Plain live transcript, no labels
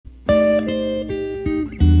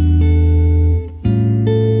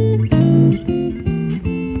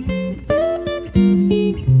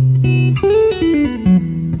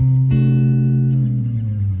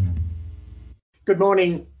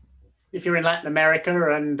morning if you're in Latin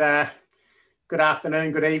America, and good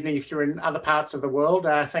afternoon, good evening if you're in other parts of the world.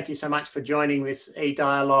 Thank you so much for joining this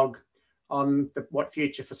e-dialogue on what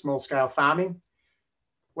future for small-scale farming.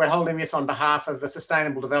 We're holding this on behalf of the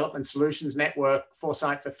Sustainable Development Solutions Network,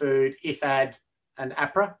 Foresight for Food, IFAD and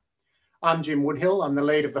APRA. I'm Jim Woodhill. I'm the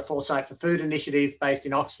lead of the Foresight for Food initiative based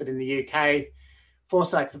in Oxford in the UK.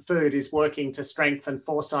 Foresight for Food is working to strengthen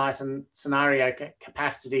foresight and scenario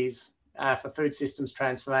capacities for food systems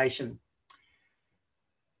transformation.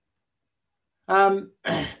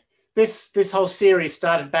 This whole series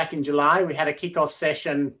started back in July. We had a kick-off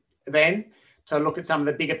session then to look at some of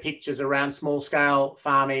the bigger pictures around small-scale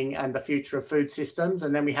farming and the future of food systems.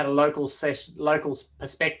 And then we had a local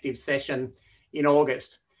perspective session in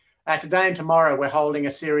August. Today and tomorrow, we're holding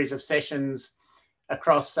a series of sessions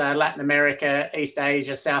across Latin America, East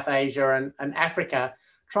Asia, South Asia, and Africa,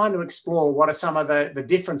 trying to explore what are some of the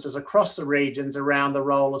differences across the regions around the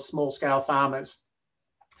role of small-scale farmers.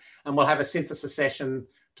 And we'll have a synthesis session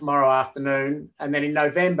tomorrow afternoon. And then in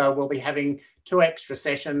November, we'll be having 2 extra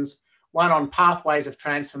sessions, one on pathways of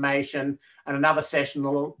transformation, and another session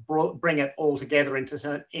will bring it all together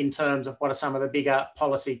in terms of what are some of the bigger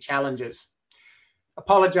policy challenges.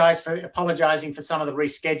 Apologising for some of the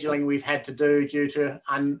rescheduling we've had to do due to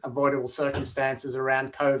unavoidable circumstances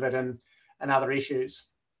around COVID and other issues.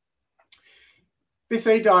 This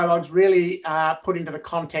e-dialogue is really put into the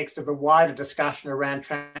context of the wider discussion around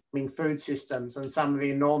transforming food systems and some of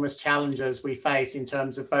the enormous challenges we face in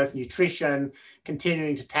terms of both nutrition,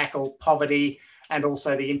 continuing to tackle poverty, and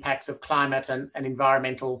also the impacts of climate and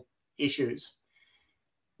environmental issues.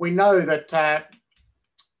 We know that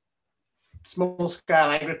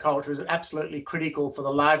small-scale agriculture is absolutely critical for the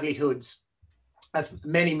livelihoods of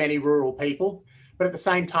many, many rural people. But at the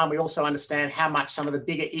same time, we also understand how much some of the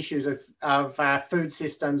bigger issues of food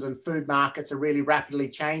systems and food markets are really rapidly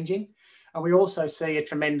changing. And we also see a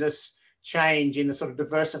tremendous change in the sort of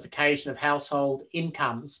diversification of household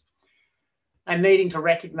incomes and needing to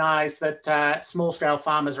recognise that small-scale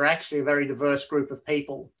farmers are actually a very diverse group of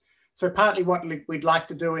people. So partly what we'd like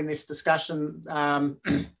to do in this discussion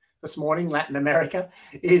this morning, Latin America,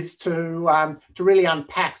 is to really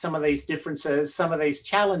unpack some of these differences, some of these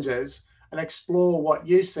challenges, and explore what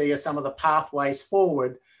you see as some of the pathways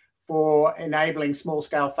forward for enabling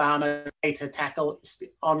small-scale farmers to tackle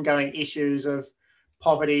ongoing issues of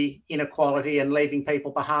poverty, inequality, and leaving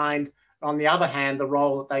people behind. On the other hand, the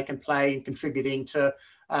role that they can play in contributing to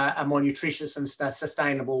a more nutritious and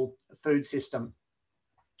sustainable food system.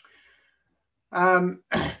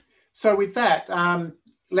 So with that,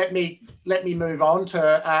 let me move on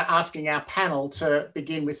to asking our panel to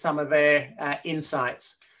begin with some of their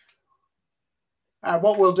insights.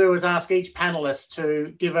 What we'll do is ask each panelist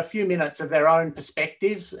to give a few minutes of their own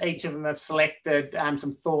perspectives. Each of them have selected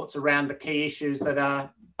some thoughts around the key issues that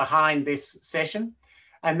are behind this session.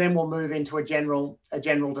 And then we'll move into a general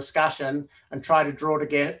discussion and try to draw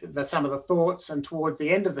together some of the thoughts. And towards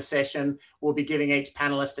the end of the session, we'll be giving each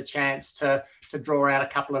panelist a chance to draw out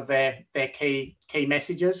a couple of their key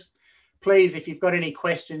messages. Please, if you've got any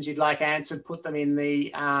questions you'd like answered, put them in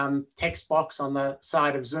the text box on the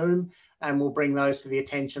side of Zoom, and we'll bring those to the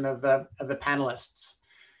attention of the panelists.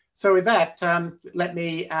 So with that, let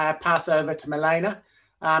me pass over to Milena.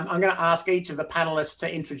 I'm going to ask each of the panelists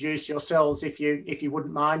to introduce yourselves. If you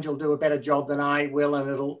wouldn't mind, you'll do a better job than I will,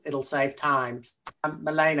 and it'll save time.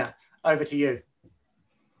 Milena, over to you.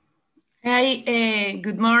 Hi,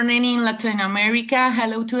 good morning in Latin America.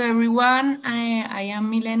 Hello to everyone. I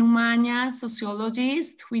am Milena Umaña,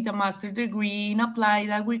 sociologist with a master's degree in applied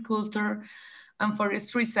agriculture and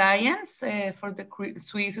forestry science for the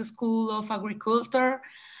Swiss School of Agriculture.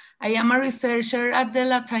 I am a researcher at the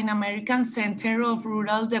Latin American Center of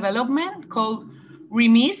Rural Development called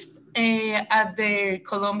REMISP at the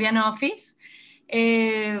Colombian office.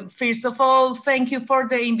 First of all, thank you for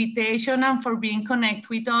the invitation and for being connected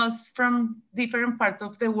with us from different parts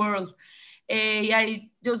of the world. I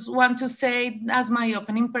just want to say as my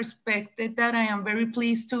opening perspective that I am very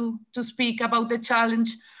pleased to speak about the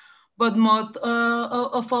challenge, but more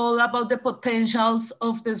of all about the potentials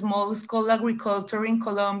of the small-scale agriculture in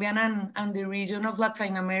Colombia and the region of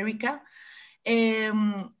Latin America.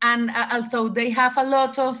 And although they have a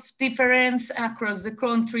lot of difference across the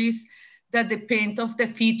countries that depend of the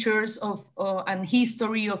features of and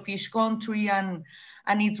history of each country and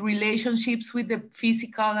its relationships with the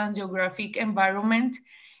physical and geographic environment,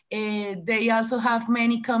 they also have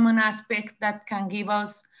many common aspects that can give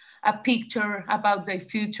us a picture about the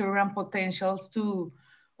future and potentials to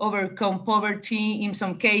overcome poverty in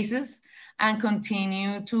some cases and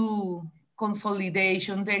continue to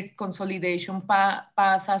consolidation, their consolidation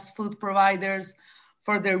path as food providers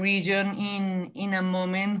for the region in a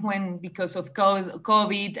moment when, because of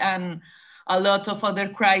COVID and a lot of other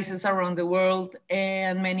crises around the world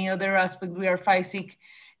and many other aspects, we are facing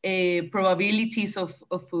probabilities of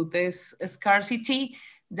food scarcity,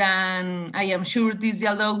 then I am sure this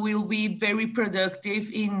dialogue will be very productive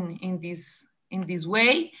in this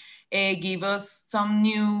way. Give us some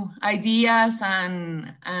new ideas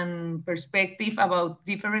and perspective about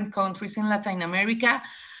different countries in Latin America,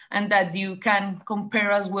 and that you can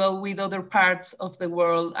compare as well with other parts of the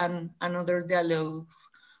world and other dialogues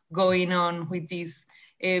going on with this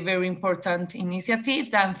very important initiative.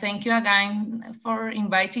 Then thank you again for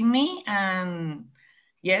inviting me. And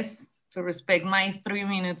yes, to respect my 3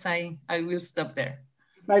 minutes, I will stop there.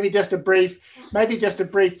 Maybe just a brief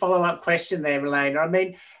follow-up question there, Milena. I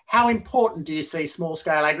mean, how important do you see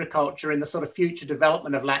small-scale agriculture in the sort of future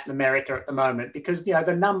development of Latin America at the moment? Because, you know,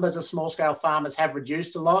 the numbers of small-scale farmers have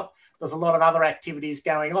reduced a lot. There's a lot of other activities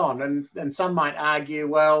going on, and some might argue,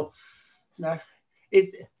 well, you know,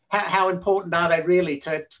 how important are they really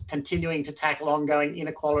to continuing to tackle ongoing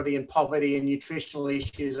inequality and poverty and nutritional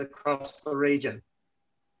issues across the region?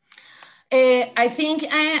 I think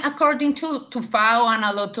according to FAO and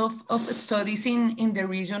a lot of studies in the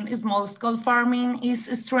region, small-scale farming is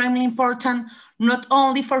extremely important, not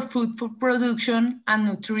only for food production and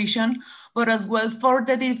nutrition, but as well for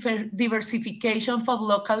the diversification of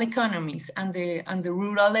local economies and the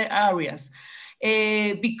rural areas.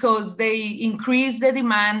 Because they increase the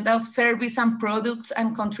demand of service and products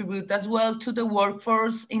and contribute as well to the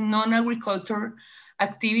workforce in non-agriculture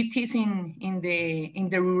activities in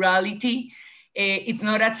the rurality. It's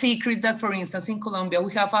not a secret that, for instance, in Colombia,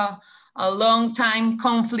 we have a long time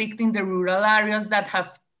conflict in the rural areas that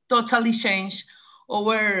have totally changed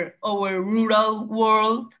our rural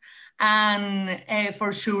world. And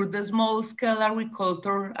for sure, the small scale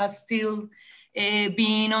agriculture are still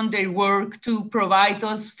being on their work to provide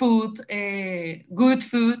us food, good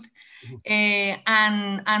food.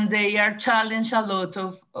 And they are challenged a lot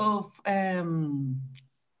of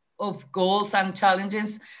goals and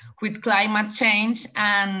challenges with climate change,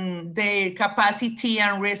 and their capacity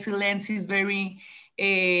and resilience is very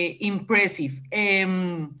impressive.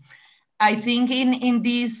 I think in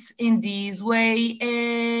this way,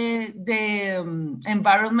 the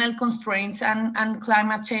environmental constraints and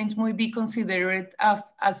climate change will be considered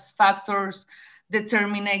as factors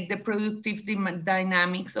determine the productive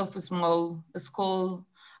dynamics of small-scale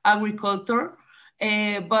agriculture.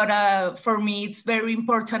 But for me, it's very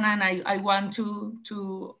important, and I want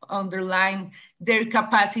to underline their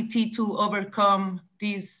capacity to overcome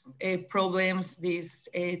these problems, these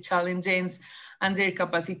challenges, and their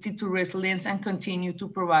capacity to resilience and continue to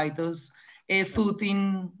provide us food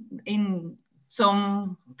in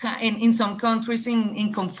some countries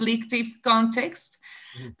in conflictive contexts.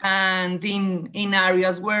 Mm-hmm. And in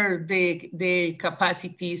areas where the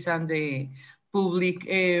capacities and the public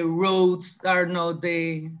roads are not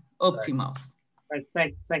the optimal. Right.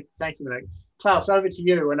 Thank you, Monique. Klaus, over to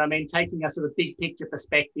you. And I mean, taking a sort of big picture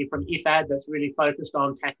perspective from IFAD that's really focused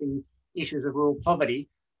on tackling issues of rural poverty.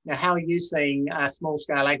 Now, how are you seeing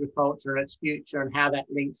small-scale agriculture and its future, and how that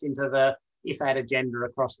links into the IFAD agenda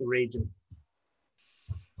across the region?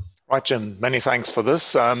 Right, Jim, many thanks for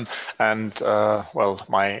this. Well,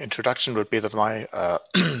 my introduction would be that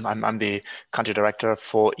I'm the country director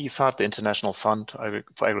for IFAD, the International Fund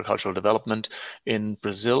for Agricultural Development in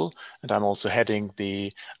Brazil. And I'm also heading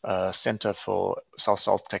the Center for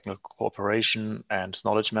South-South Technical Cooperation and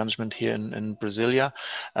Knowledge Management here in Brasilia.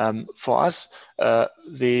 For us,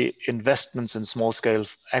 the investments in small-scale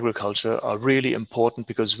agriculture are really important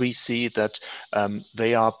because we see that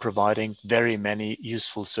they are providing very many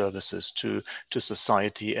useful services to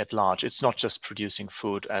society at large. It's not just producing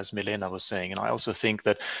food, as Milena was saying. And I also think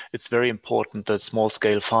that it's very important that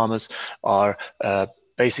small-scale farmers are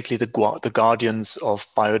basically the guardians of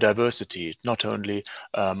biodiversity, not only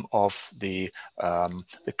of the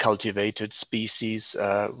cultivated species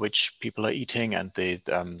which people are eating, and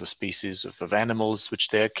the species of animals which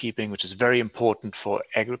they're keeping, which is very important for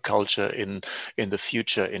agriculture in the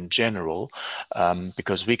future in general,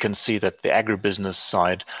 because we can see that the agribusiness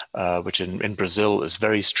side, which in Brazil is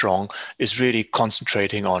very strong, is really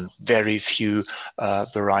concentrating on very few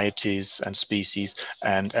varieties and species,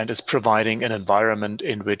 and is providing an environment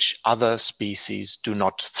in which other species do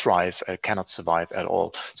not thrive, cannot survive at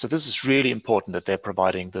all. So this is really important that they're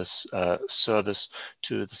providing this service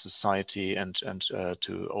to the society and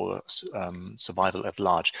to our survival at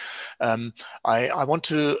large. I want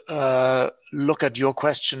to look at your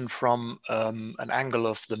question from an angle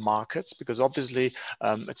of the markets, because obviously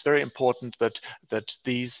it's very important that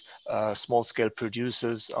these small-scale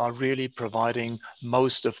producers are really providing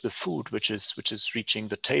most of the food which is reaching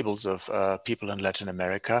the tables of people in Latin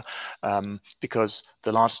America, because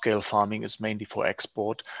the large-scale farming is mainly for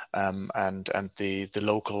export, and the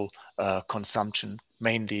local consumption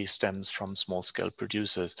mainly stems from small-scale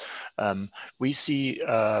producers. We see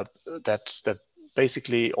that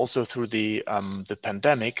basically also through the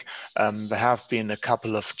pandemic, there have been a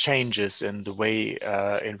couple of changes in the way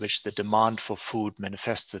in which the demand for food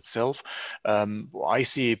manifests itself. I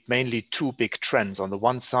see mainly two big trends. On the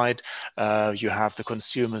one side, you have the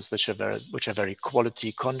consumers which are very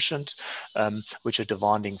quality conscious, which are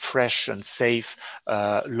demanding fresh and safe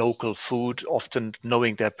local food, often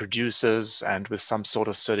knowing their producers and with some sort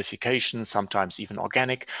of certification, sometimes even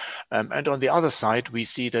organic. And on the other side, we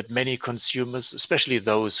see that many consumers, especially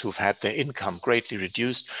those who've had their income greatly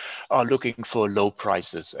reduced, are looking for low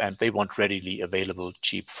prices, and they want readily available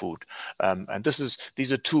cheap food. And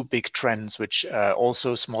these are two big trends which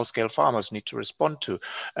also small-scale farmers need to respond to.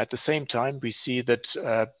 At the same time, we see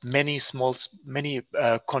that many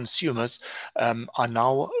consumers are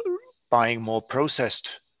now buying more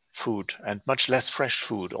processed food and much less fresh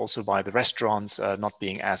food, also by the restaurants not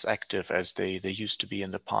being as active as they used to be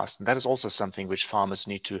in the past. And that is also something which farmers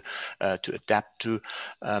need to adapt to.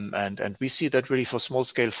 And we see that really for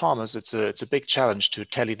small-scale farmers, it's a big challenge to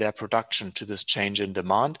tally their production to this change in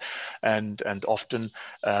demand. And often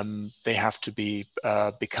they have to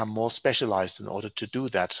become more specialized in order to do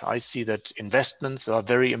that. I see that investments are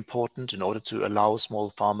very important in order to allow small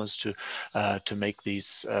farmers to make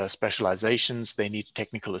these specializations. They need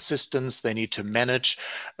technical assistance. They need to manage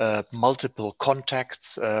multiple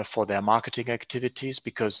contacts for their marketing activities,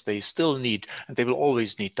 because they still need, and they will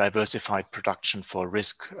always need, diversified production for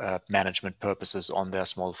risk management purposes on their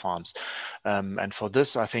small farms. And for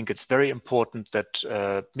this, I think it's very important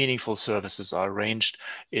that meaningful services are arranged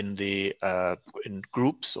in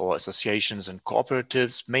groups or associations and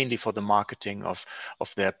cooperatives, mainly for the marketing of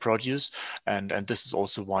their produce. And this is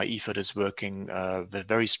also why IFAD is working with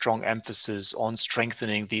very strong emphasis on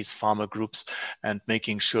strengthening these farmer groups and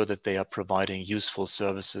making sure that they are providing useful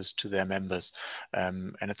services to their members.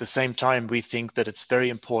 And at the same time, we think that it's very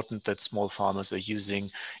important that small farmers are using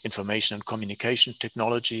information and communication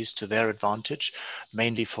technologies to their advantage,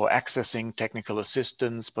 mainly for accessing technical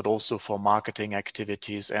assistance, but also for marketing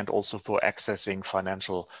activities and also for accessing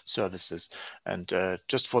financial services. And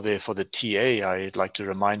just for the TA, I'd like to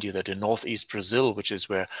remind you that in Northeast Brazil, which is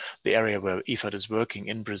the area where IFAD is working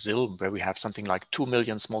in Brazil, where we have something like 2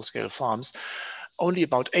 million small-scale farms, only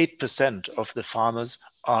about 8% of the farmers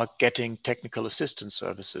are getting technical assistance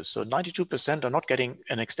services. So 92% are not getting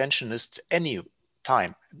an extensionist any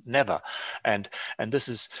time, never. And this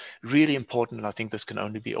is really important. And I think this can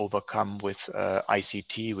only be overcome with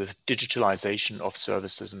ICT, with digitalization of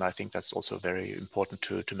services. And I think that's also very important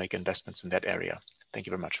to make investments in that area. Thank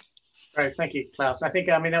you very much. Great, thank you, Klaus. I think,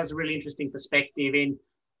 that was a really interesting perspective in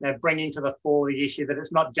bringing to the fore the issue that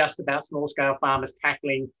it's not just about small-scale farmers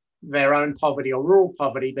tackling their own poverty or rural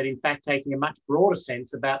poverty, but in fact taking a much broader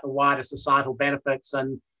sense about the wider societal benefits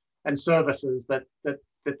and services that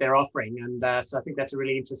they're offering. And so I think that's a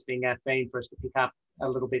really interesting theme for us to pick up a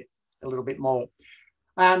little bit more.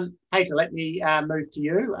 Peter, let me move to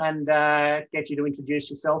you and get you to introduce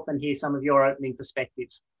yourself and hear some of your opening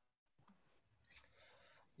perspectives.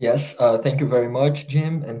 Yes, thank you very much,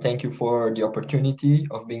 Jim, and thank you for the opportunity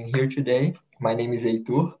of being here today. My name is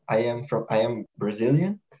Heitor. I am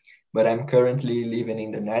Brazilian, but I'm currently living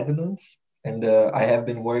in the Netherlands, and I have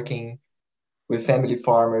been working with family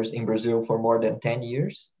farmers in Brazil for more than 10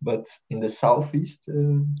 years, but in the southeast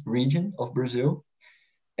region of Brazil.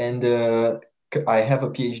 And I have a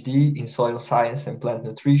PhD in soil science and plant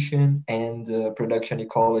nutrition and production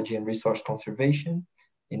ecology and resource conservation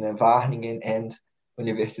in Wageningen and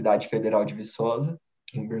Universidade Federal de Viçosa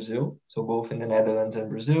in Brazil, so both in the Netherlands and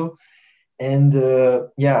Brazil. And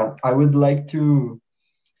yeah, I would like to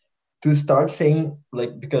start saying,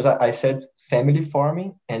 like, because I said family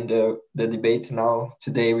farming, and the debate now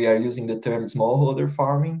today we are using the term smallholder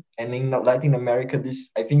farming, and in Latin America,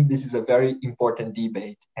 I think this is a very important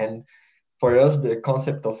debate. And for us, the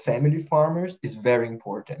concept of family farmers is very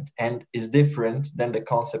important and is different than the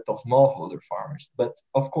concept of smallholder farmers. But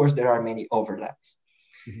of course, there are many overlaps.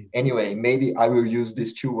 Anyway, maybe I will use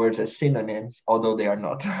these two words as synonyms, although they are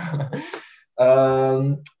not.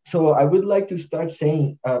 So I would like to start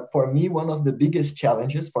saying, for me, one of the biggest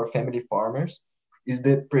challenges for family farmers is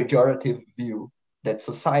the pejorative view that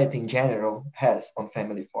society in general has on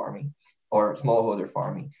family farming or smallholder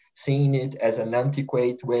farming, seeing it as an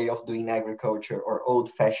antiquated way of doing agriculture or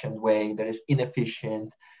old-fashioned way that is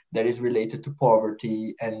inefficient, that is related to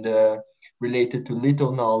poverty and related to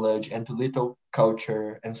little knowledge and to little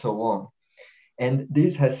culture and so on. And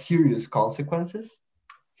this has serious consequences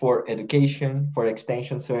for education, for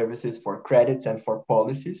extension services, for credits, and for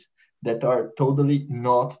policies that are totally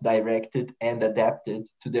not directed and adapted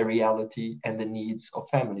to the reality and the needs of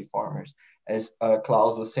family farmers. As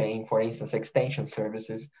Klaus was saying, for instance, extension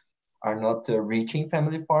services are not reaching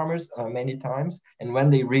family farmers many times. And when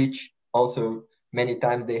they reach, also many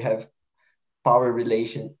times they have power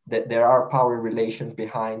relation, that there are power relations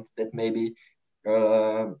behind that maybe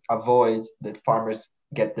avoid that farmers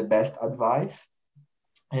get the best advice.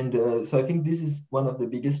 And so I think this is one of the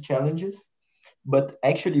biggest challenges. But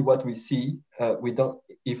actually what we see,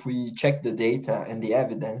 if we check the data and the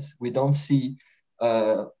evidence, we don't see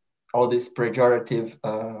all these pejorative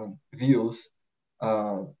views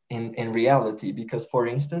in reality. Because for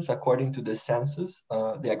instance, according to the census,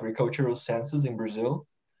 the agricultural census in Brazil,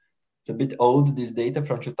 it's a bit old, this data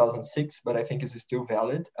from 2006, but I think it's still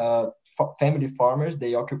valid. Family farmers,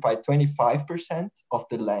 they occupy 25% of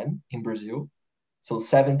the land in Brazil. So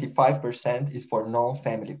 75% is for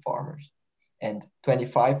non-family farmers and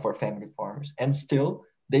 25% for family farmers. And still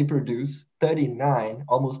they produce 39,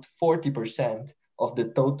 almost 40% of the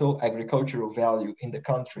total agricultural value in the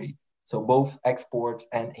country. So both exports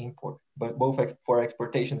and import, but both for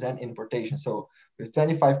exportations and importation. So with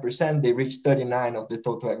 25%, they reach 39 of the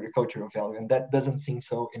total agricultural value. And that doesn't seem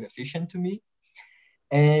so inefficient to me.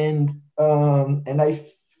 And I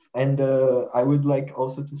would like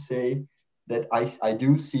also to say that I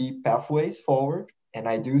do see pathways forward, and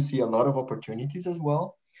I do see a lot of opportunities as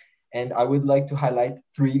well. And I would like to highlight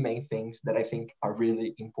three main things that I think are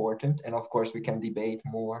really important. And of course, we can debate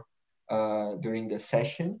more during the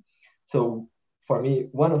session. So for me,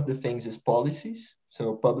 one of the things is policies.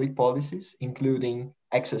 So public policies, including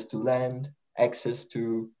access to land, access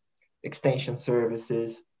to extension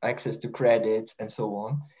services, access to credits, and so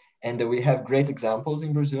on. And we have great examples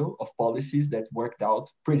in Brazil of policies that worked out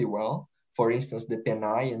pretty well. For instance, the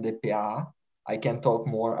PENAI and the PAA. I can talk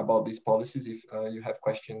more about these policies if you have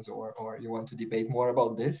questions or you want to debate more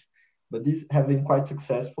about this, but these have been quite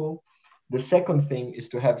successful. The second thing is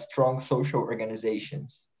to have strong social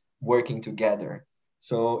organizations working together.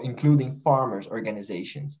 So including farmers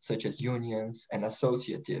organizations such as unions and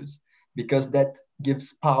associatives, because that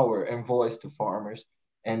gives power and voice to farmers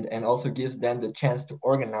and also gives them the chance to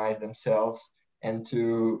organize themselves and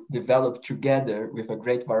to develop together with a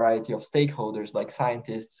great variety of stakeholders like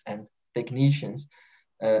scientists and technicians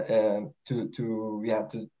to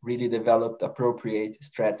really develop appropriate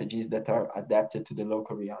strategies that are adapted to the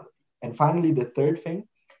local reality. And finally, the third thing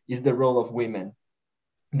is the role of women,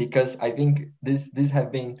 because I think this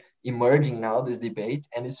have been emerging now, this debate,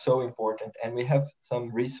 and it's so important. And we have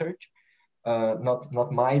some research,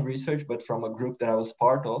 not my research, but from a group that I was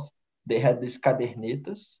part of. They had these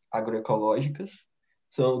cadernetas agroecológicas.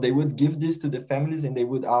 So they would give this to the families and they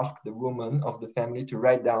would ask the woman of the family to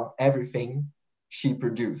write down everything she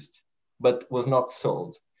produced, but was not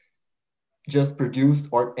sold, just produced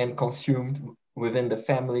and consumed within the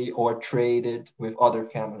family or traded with other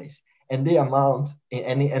families. And the amount,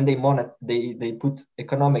 and they put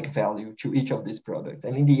economic value to each of these products.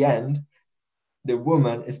 And in the end, the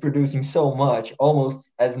woman is producing so much,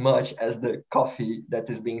 almost as much as the coffee that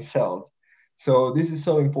is being sold. So this is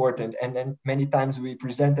so important. And then many times we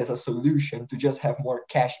present as a solution to just have more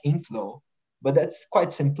cash inflow, but that's quite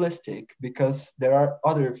simplistic because there are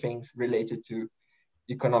other things related to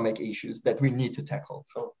economic issues that we need to tackle.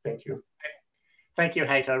 So thank you. Thank you,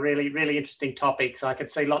 Heitor. Really, really interesting topics. I could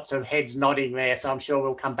see lots of heads nodding there, so I'm sure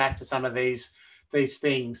we'll come back to some of these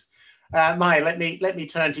things. Maya, let me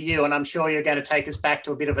turn to you, and I'm sure you're going to take us back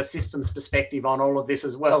to a bit of a systems perspective on all of this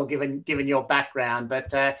as well, given your background.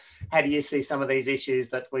 But how do you see some of these issues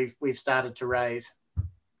that we've started to raise?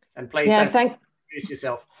 And please don't introduce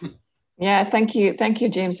yourself. Yeah, thank you,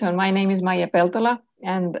 James. So my name is Maya Peltola,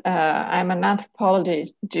 and I'm an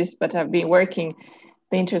anthropologist, but I've been working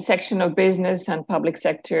the intersection of business and public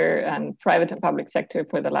sector and private and public sector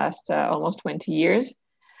for the last almost 20 years.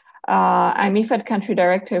 I'm IFAD country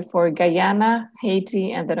director for Guyana,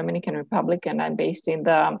 Haiti, and the Dominican Republic, and I'm based in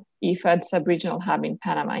the IFAD sub-regional hub in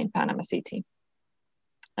Panama City.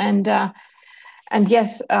 And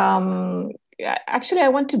yes, actually, I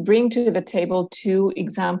want to bring to the table 2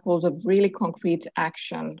 examples of really concrete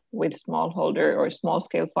action with smallholder or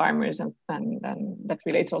small-scale farmers, and that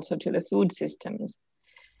relates also to the food systems.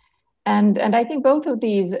 And I think both of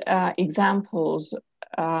these examples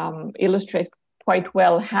illustrate quite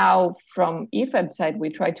well how, from IFAD's side, we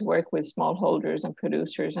try to work with smallholders and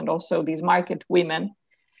producers, and also these market women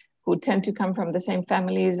who tend to come from the same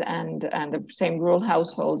families and the same rural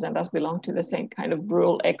households, and thus belong to the same kind of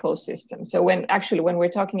rural ecosystem. So when we're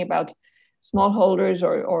talking about smallholders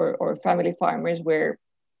or family farmers, where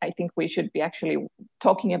I think we should be actually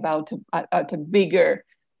talking about a bigger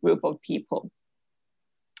group of people.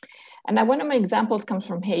 And one of my examples comes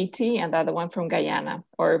from Haiti, and the other one from Guyana,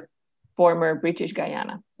 or former British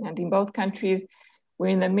Guyana. And in both countries, we're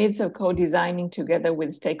in the midst of co-designing together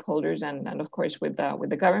with stakeholders and of course with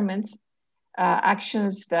the governments,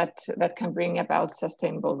 actions that can bring about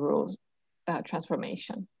sustainable rural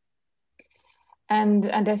transformation. And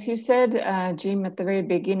as you said, Jim, at the very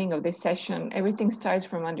beginning of this session, everything starts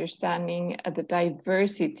from understanding the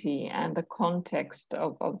diversity and the context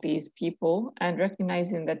of these people, and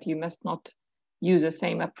recognizing that you must not use the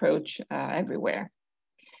same approach everywhere.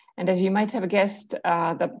 And as you might have guessed,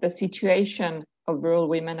 the situation of rural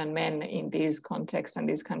women and men in these contexts and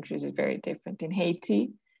these countries is very different. In Haiti,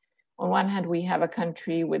 on one hand, we have a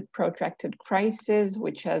country with protracted crisis,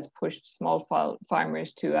 which has pushed small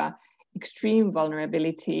farmers to extreme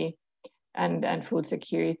vulnerability and food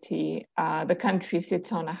security. The country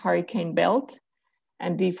sits on a hurricane belt,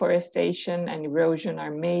 and deforestation and erosion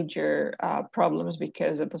are major problems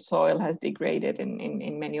because of the soil has degraded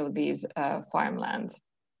in many of these farmlands.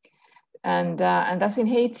 And thus in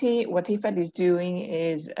Haiti, what IFAD is doing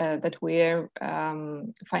is that we're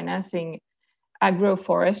financing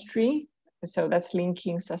agroforestry. So that's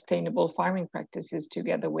linking sustainable farming practices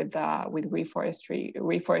together with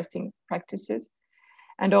reforesting practices.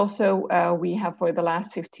 And also we have for the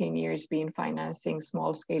last 15 years been financing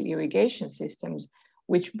small scale irrigation systems,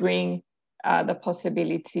 which bring the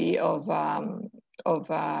possibility of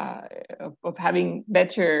having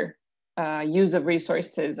better use of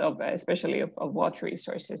resources, especially of water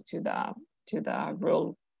resources to the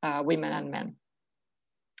rural women and men.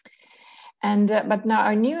 And but now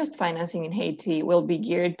our newest financing in Haiti will be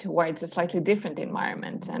geared towards a slightly different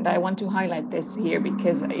environment, and I want to highlight this here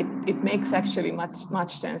because it makes actually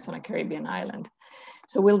much sense on a Caribbean island.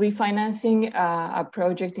 So we'll be financing a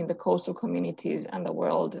project in the coastal communities and the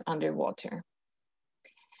world underwater.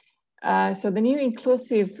 So the new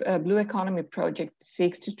inclusive Blue Economy project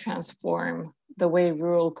seeks to transform the way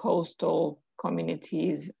rural coastal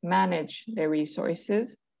communities manage their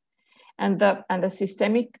resources, and the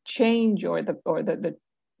systemic change or the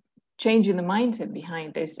change in the mindset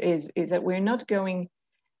behind this is that we're not going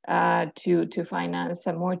to finance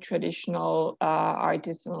a more traditional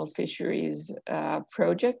artisanal fisheries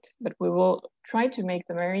project, but we will try to make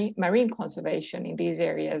the marine conservation in these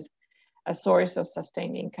areas a source of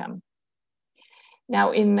sustained income.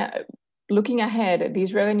 Now, in looking ahead,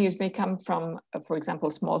 these revenues may come from, for example,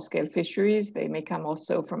 small-scale fisheries. They may come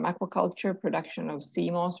also from aquaculture, production of sea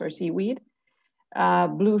moss or seaweed,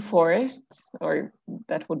 blue forests, or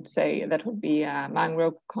that would be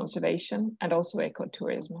mangrove conservation, and also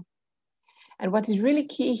ecotourism. And what is really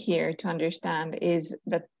key here to understand is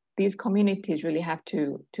that these communities really have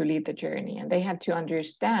to lead the journey, and they have to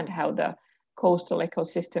understand how the coastal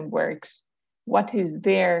ecosystem works, what is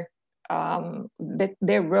their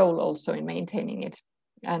role also in maintaining it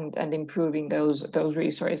and improving those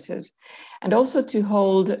resources, and also to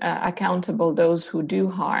hold accountable those who do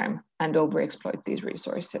harm and overexploit these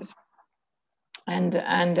resources. And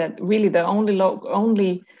really the only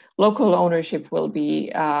local ownership will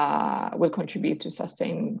contribute to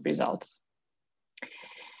sustained results.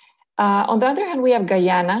 On the other hand, we have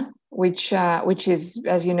Guyana, which is,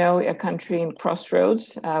 as you know, a country in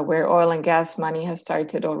crossroads where oil and gas money has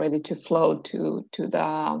started already to flow to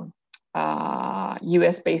the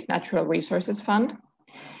US-based Natural Resources Fund.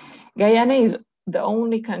 Guyana is the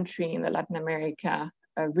only country in the Latin America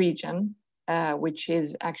region which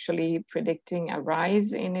is actually predicting a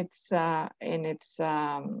rise in its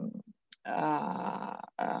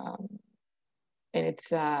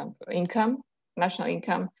income, national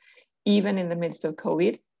income, even in the midst of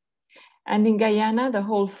COVID. And in Guyana, the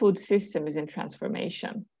whole food system is in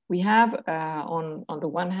transformation. We have, on the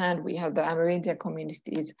one hand, we have the Amerindia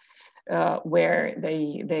communities where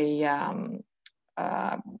they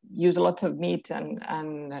use a lot of meat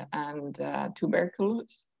and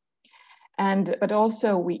tuberculosis. But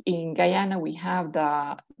also in Guyana, we have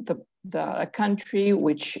the country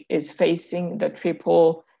which is facing the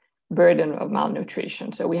triple burden of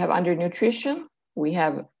malnutrition. So we have undernutrition, we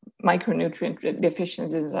have micronutrient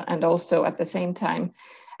deficiencies, and also at the same time,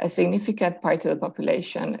 a significant part of the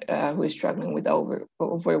population who is struggling with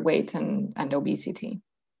overweight and obesity.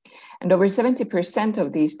 And over 70%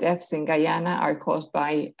 of these deaths in Guyana are caused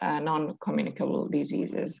by non-communicable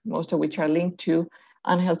diseases, most of which are linked to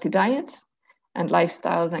unhealthy diets and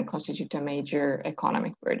lifestyles and constitute a major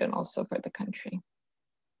economic burden also for the country.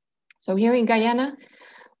 So here in Guyana,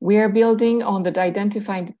 we are building on the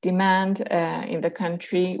identified demand in the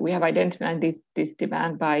country. We have identified this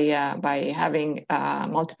demand by having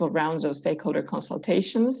multiple rounds of stakeholder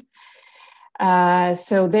consultations.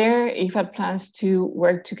 So there, IFAD plans to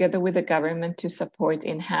work together with the government to support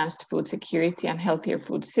enhanced food security and healthier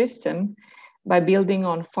food system by building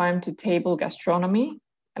on farm-to-table gastronomy,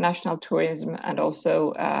 national tourism, and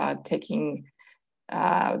also taking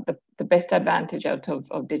the best advantage out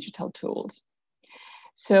of digital tools.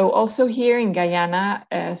 So also here in Guyana,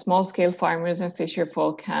 small-scale farmers and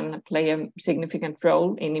fisherfolk can play a significant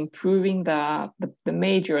role in improving the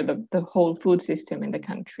whole food system in the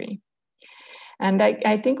country. And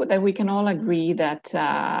I think that we can all agree that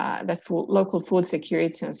local food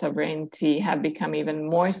security and sovereignty have become even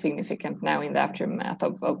more significant now in the aftermath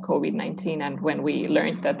of COVID-19, and when we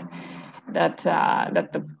learned that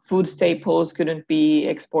the food staples couldn't be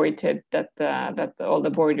exported, that all the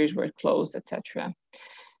borders were closed, etc.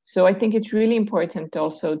 So I think it's really important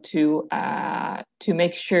also to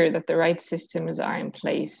make sure that the right systems are in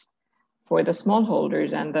place for the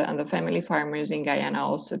smallholders and the family farmers in Guyana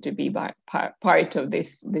also to be part of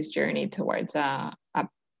this journey towards a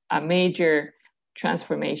major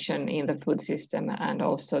transformation in the food system and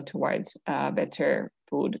also towards better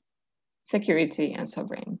food security and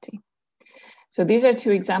sovereignty. So these are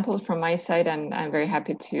two examples from my side, and I'm very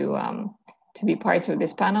happy to be part of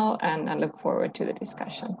this panel and look forward to the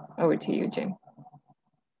discussion. Over to you, Jim.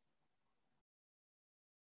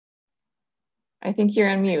 I think you're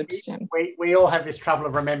on mute, Jim. We all have this trouble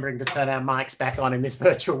of remembering to turn our mics back on in this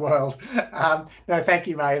virtual world. No, thank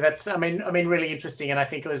you, May. That's, I mean, really interesting, and I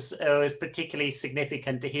think it was particularly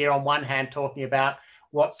significant to hear on one hand talking about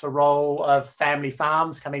what's the role of family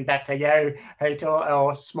farms, coming back to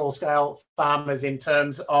or small-scale farmers in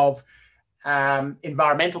terms of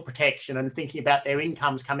environmental protection and thinking about their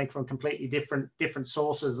incomes coming from completely different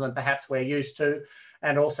sources than perhaps we're used to,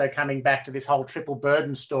 and also coming back to this whole triple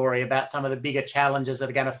burden story about some of the bigger challenges that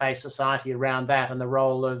are going to face society around that and the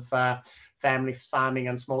role of family farming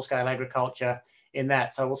and small-scale agriculture in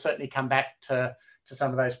that. So we'll certainly come back to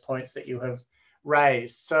some of those points that you have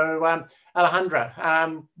raised. So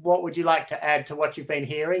Alejandra, what would you like to add to what you've been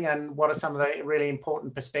hearing, and what are some of the really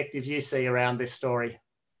important perspectives you see around this story?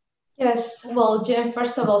 Yes, well, Jim,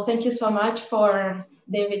 first of all, thank you so much for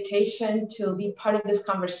the invitation to be part of this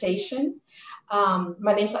conversation.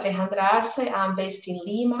 My name is Alejandra Arce. I'm based in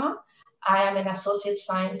Lima. I am an associate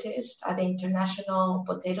scientist at the International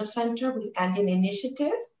Potato Center with Andean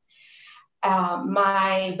Initiative.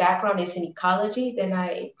 My background is in ecology. Then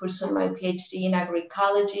I pursued my PhD in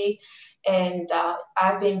agroecology. And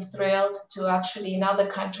I've been thrilled to actually, in other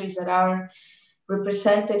countries that are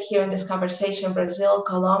represented here in this conversation, Brazil,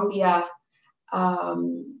 Colombia,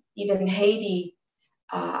 even Haiti,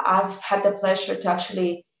 I've had the pleasure to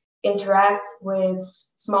actually interact with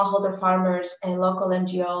smallholder farmers and local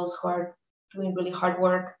NGOs who are doing really hard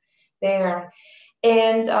work there.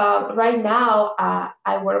 And right now,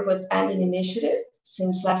 I work with Andean Initiative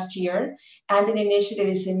since last year. Andean Initiative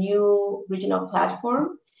is a new regional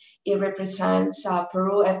platform. It represents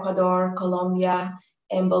Peru, Ecuador, Colombia,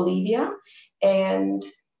 and Bolivia. And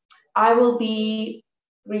I will be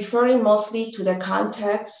referring mostly to the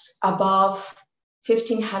context above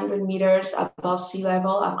 1,500 meters above sea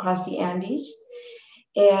level across the Andes.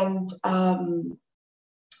 And I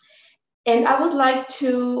would like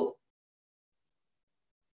to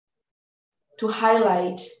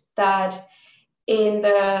highlight that in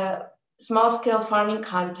the small-scale farming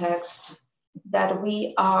context that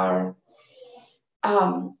we are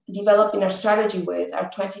developing our strategy with,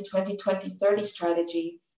 our 2020-2030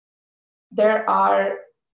 strategy, there are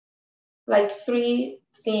like 3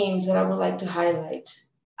 themes that I would like to highlight: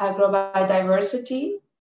 agrobiodiversity,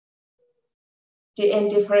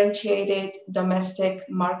 and differentiated domestic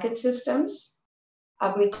market systems,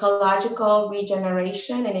 agroecological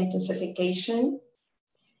regeneration and intensification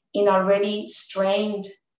in already strained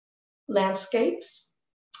landscapes,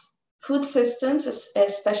 food systems,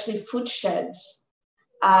 especially food sheds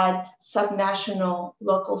at subnational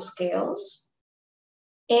local scales,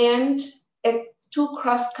 and 2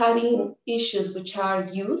 cross-cutting issues, which are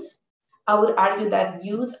youth. I would argue that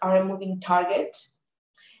youth are a moving target,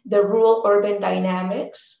 the rural-urban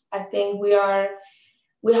dynamics. I think we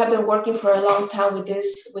have been working for a long time with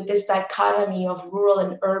this dichotomy of rural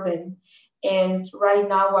and urban. And right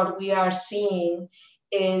now what we are seeing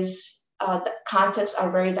is the contexts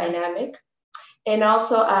are very dynamic. And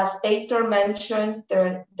also, as Heitor mentioned,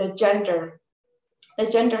 the gender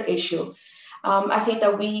issue. I think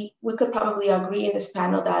that we could probably agree in this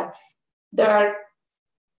panel that there are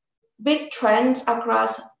big trends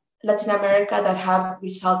across Latin America that have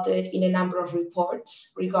resulted in a number of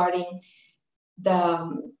reports regarding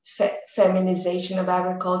the feminization of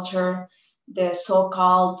agriculture, the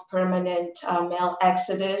so-called permanent male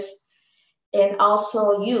exodus, and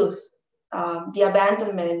also youth, the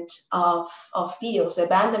abandonment of fields,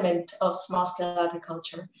 abandonment of small-scale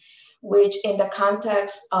agriculture, which in the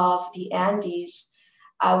context of the Andes,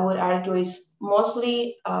 I would argue is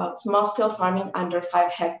mostly small-scale farming under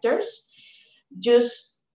 5 hectares.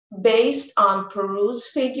 Just based on Peru's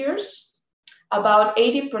figures, about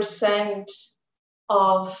 80%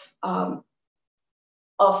 of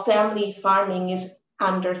family farming is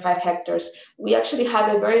under 5 hectares. We actually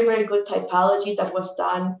have a very, very good typology that was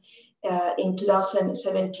done in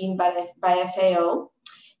 2017 by FAO.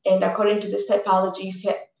 And according to this typology,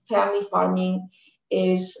 family farming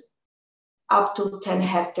is up to 10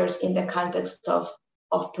 hectares in the context of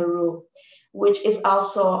Peru, which is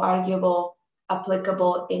also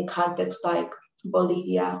applicable in contexts like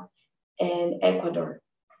Bolivia and Ecuador.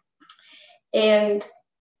 And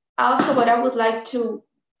also what I would like to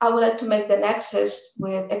make the nexus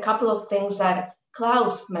with a couple of things that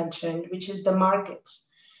Klaus mentioned, which is the markets,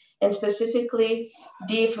 and specifically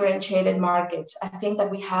differentiated markets. I think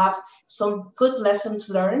that we have some good lessons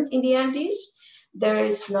learned in the Andes. There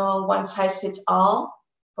is no one size fits all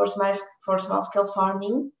for small scale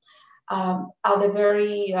farming. At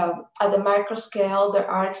the micro scale,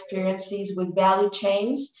 there are experiences with value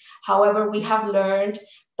chains. However, we have learned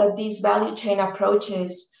that these value chain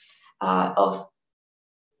approaches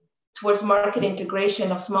towards market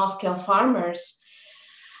integration of small scale farmers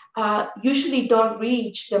usually don't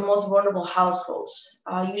reach the most vulnerable households.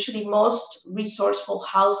 Usually most resourceful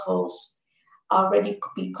households already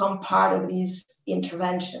become part of these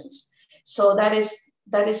interventions. So that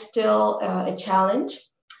is still a challenge.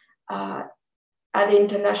 At the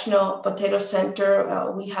International Potato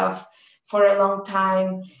Center, we have for a long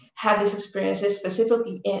time had these experiences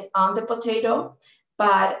specifically on the potato,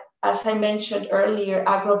 but as I mentioned earlier,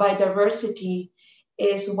 agrobiodiversity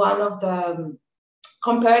is one of the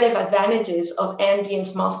comparative advantages of Andean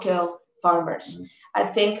small-scale farmers. I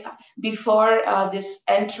think before this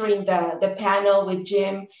entering the panel with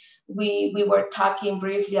Jim, we were talking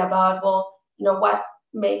briefly about, well, what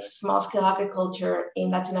makes small-scale agriculture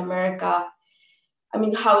in Latin America? I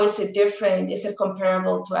mean, how is it different? Is it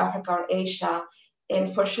comparable to Africa or Asia?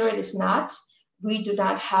 And for sure it is not. We do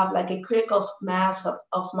not have like a critical mass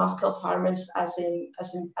of small-scale farmers as in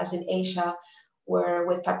Asia, where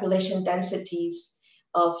with population densities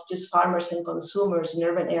of just farmers and consumers in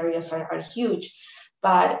urban areas are huge.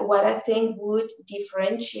 But what I think would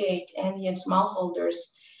differentiate Andean smallholders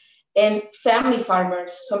and family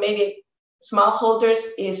farmers, so maybe smallholders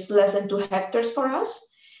is less than 2 hectares for us,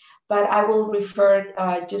 but I will refer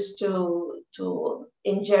just to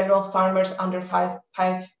in general farmers under 5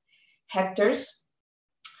 hectares.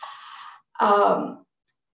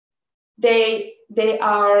 They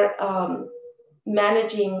are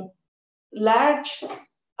managing large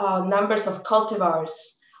numbers of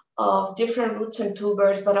cultivars of different roots and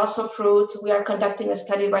tubers, but also fruits. We are conducting a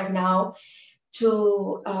study right now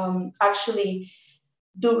to actually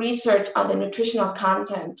do research on the nutritional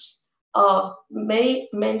content of many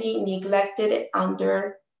neglected,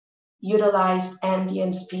 underutilized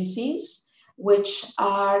Andean species, which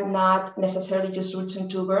are not necessarily just roots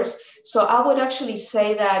and tubers. So I would actually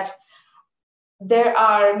say that there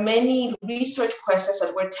are many research questions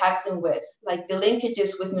that we're tackling with, like the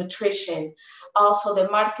linkages with nutrition, also the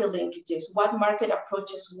market linkages, what market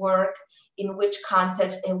approaches work in which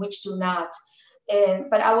context and which do not.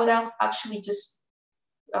 But I would actually just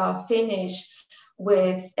finish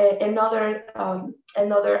with another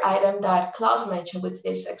item that Klaus mentioned, which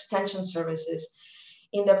is extension services.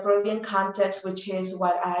 In the Peruvian context, which is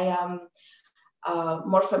what I am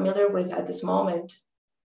more familiar with at this moment,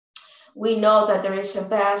 we know that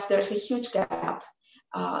there's a huge gap,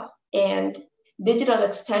 and digital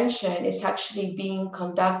extension is actually being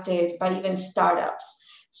conducted by even startups.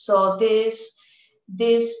 So this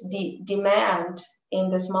demand in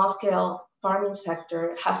the small scale farming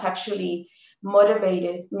sector has actually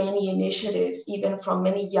motivated many initiatives, even from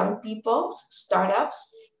many young people,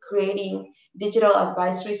 startups, creating digital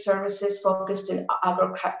advisory services focused in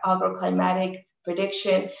agroclimatic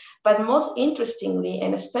prediction. But most interestingly,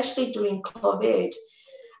 and especially during COVID,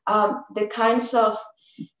 the kinds of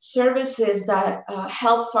services that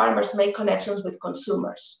help farmers make connections with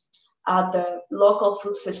consumers at the local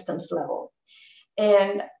food systems level.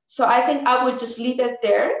 And so I think I would just leave it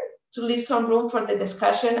there to leave some room for the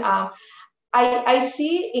discussion. I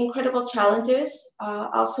see incredible challenges.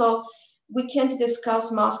 Also, we can't discuss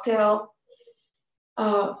small-scale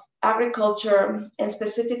agriculture and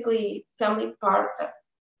specifically family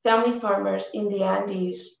farmers in the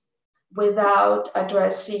Andes without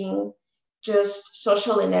addressing just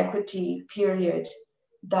social inequity, period,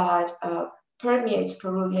 that permeates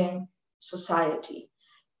Peruvian society.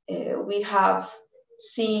 We have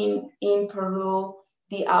seen in Peru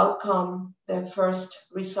the outcome, the first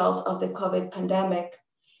results of the COVID pandemic.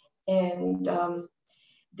 And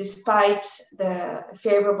despite the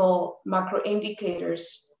favorable macro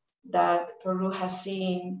indicators that Peru has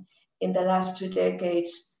seen in the last 2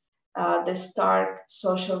 decades, the stark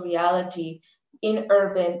social reality in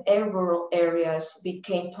urban and rural areas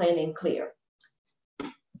became plain and clear.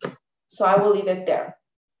 So I will leave it there.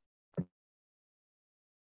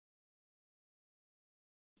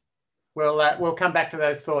 We'll come back to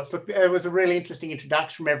those thoughts. Look, it was a really interesting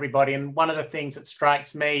introduction from everybody. And one of the things that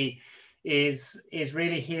strikes me is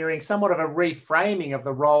really hearing somewhat of a reframing of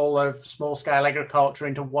the role of small-scale agriculture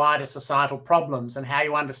into wider societal problems and how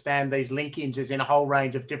you understand these linkages in a whole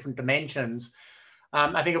range of different dimensions.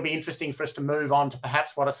 I think it'll be interesting for us to move on to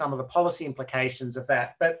perhaps what are some of the policy implications of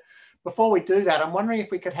that. But before we do that, I'm wondering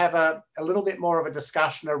if we could have a little bit more of a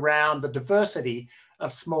discussion around the diversity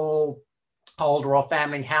of small older or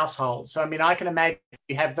family households. So, I mean, I can imagine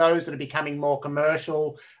you have those that are becoming more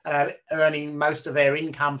commercial, earning most of their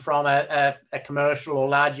income from a commercial or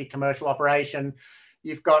largely commercial operation.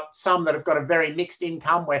 You've got some that have got a very mixed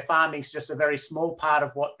income where farming is just a very small part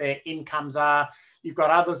of what their incomes are. You've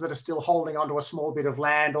got others that are still holding onto a small bit of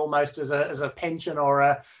land almost as a pension or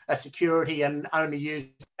a security and only used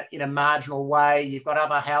in a marginal way. You've got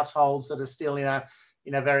other households that are still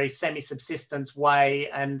in a very semi-subsistence way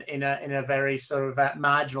and in a very sort of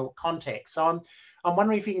marginal context. So I'm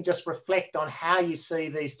wondering if you can just reflect on how you see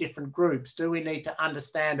these different groups. Do we need to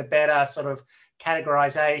understand a better sort of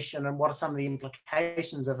categorization and what are some of the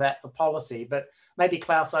implications of that for policy? But maybe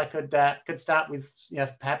Klaus, I could start with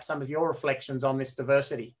perhaps some of your reflections on this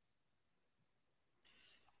diversity.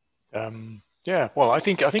 Yeah, well, I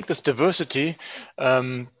think this diversity,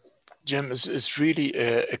 Jim, is really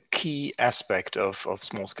a key aspect of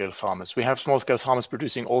small-scale farmers. We have small-scale farmers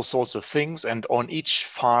producing all sorts of things, and on each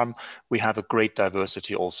farm we have a great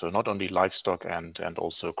diversity also, not only livestock and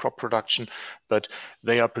also crop production, but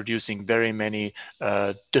they are producing very many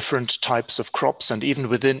different types of crops, and even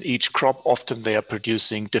within each crop often they are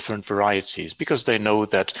producing different varieties because they know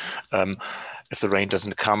that if the rain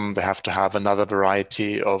doesn't come, they have to have another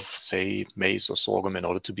variety of, say, maize or sorghum in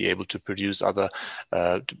order to be able to produce other,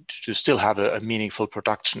 to still have a meaningful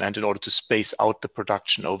production, and in order to space out the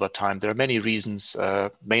production over time. There are many reasons.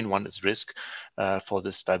 Main one is risk for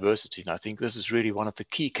this diversity. And I think this is really one of the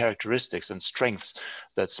key characteristics and strengths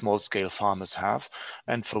that small-scale farmers have,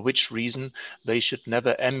 and for which reason they should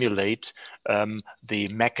never emulate the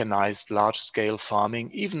mechanized large-scale farming,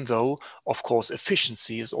 even though, of course,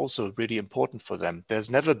 efficiency is also really important for them.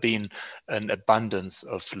 There's never been an abundance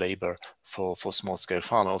of labor for small-scale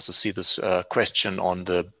farmers. I also see this question on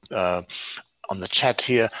the chat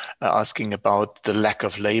here asking about the lack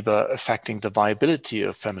of labor affecting the viability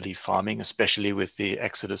of family farming, especially with the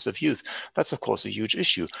exodus of youth. That's, of course, a huge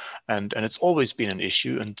issue. And it's always been an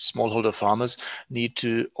issue, and smallholder farmers need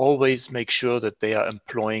to always make sure that they are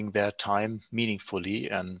employing their time meaningfully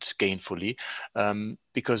and gainfully,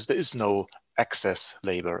 because there is no excess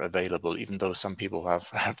labor available, even though some people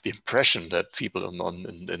have the impression that people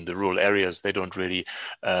in the rural areas, they don't really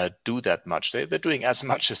do that much. They're doing as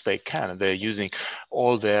much as they can, and they're using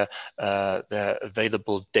all their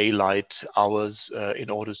available daylight hours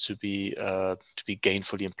in order to be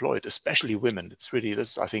gainfully employed, especially women. It's really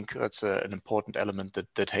this. I think that's an important element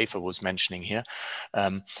that Hafer was mentioning here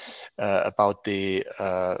about the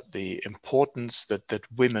importance that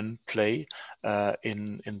women play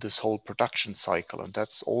in this whole production cycle, and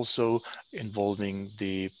that's also involving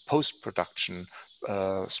the post-production,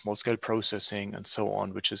 small-scale processing and so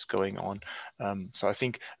on, which is going on. So I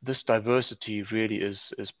think this diversity really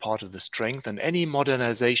is part of the strength, and any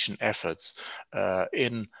modernization efforts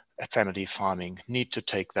in family farming need to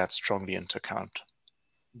take that strongly into account.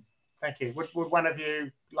 Thank you. Would one of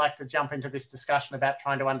you like to jump into this discussion about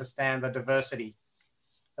trying to understand the diversity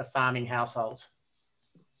of farming households?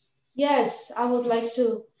 Yes, I would like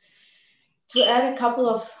to add a couple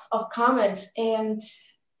of comments, and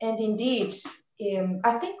indeed,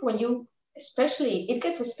 I think when you it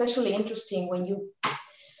gets especially interesting when you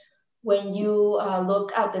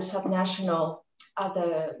look at the subnational, at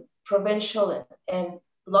the provincial and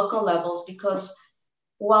local levels, because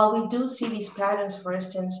while we do see these patterns, for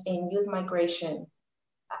instance, in youth migration,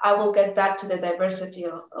 I will get back to the diversity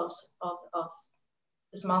of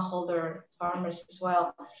smallholder farmers as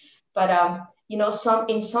well. But you know,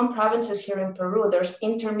 in some provinces here in Peru, there's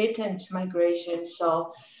intermittent migration.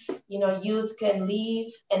 So, you know, youth can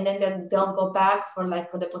leave and then they'll go back for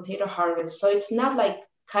the potato harvest. So it's not like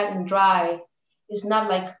cut and dry. It's not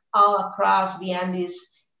like all across the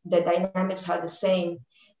Andes, the dynamics are the same.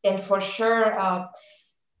 And for sure,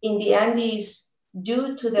 in the Andes,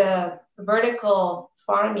 due to the vertical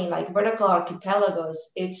farming, like vertical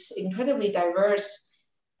archipelagos, it's incredibly diverse,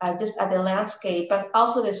 just at the landscape, but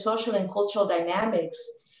also the social and cultural dynamics.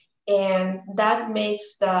 And that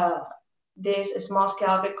makes this small-scale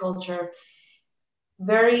agriculture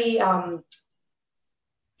very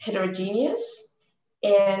heterogeneous.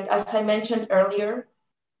 And as I mentioned earlier,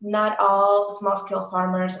 not all small-scale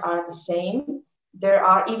farmers are the same. There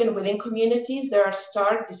are, even within communities, there are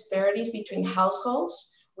stark disparities between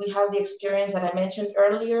households. We have the experience that I mentioned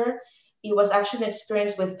earlier. It was actually an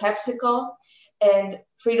experience with PepsiCo and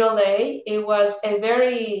Frito-Lay. It was a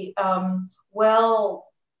very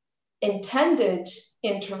well-intended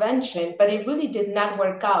intervention, but it really did not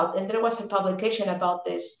work out. And there was a publication about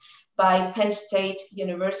this by Penn State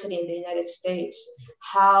University in the United States,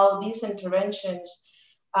 how these interventions,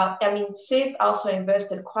 SID also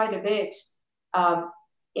invested quite a bit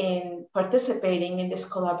in participating in this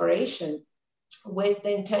collaboration with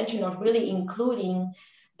the intention of really including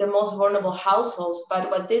the most vulnerable households. But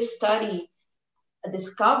what this study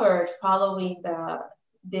discovered following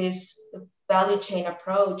this value chain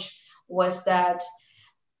approach was that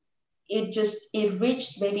it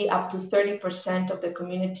reached maybe up to 30% of the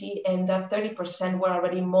community, and that 30% were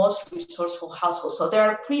already most resourceful households. So there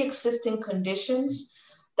are pre-existing conditions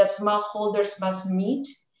that smallholders must meet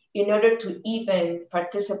in order to even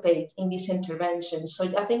participate in these interventions. So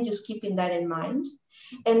I think just keeping that in mind.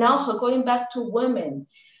 And also going back to women,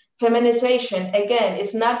 feminization, again,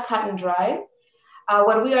 it's not cut and dry.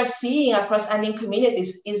 What we are seeing across Andean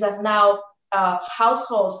communities is that now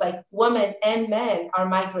households, like women and men, are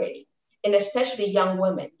migrating, and especially young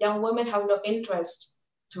women. Young women have no interest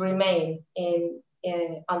to remain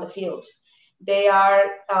on the field. They are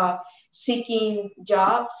seeking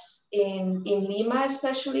jobs in Lima,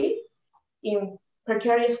 especially in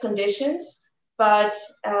precarious conditions. But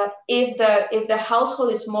if the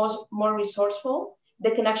household is more resourceful,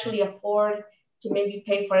 they can actually afford to maybe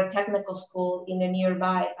pay for a technical school in a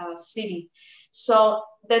nearby city. So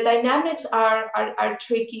the dynamics are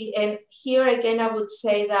tricky. And here again, I would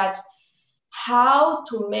say that how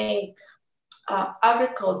to make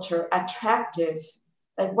agriculture attractive,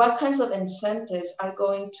 like what kinds of incentives are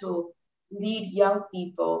going to lead young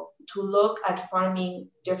people to look at farming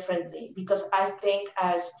differently? Because I think,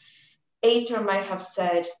 as Ater might have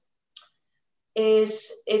said,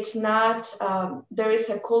 it's not, there's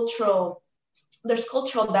cultural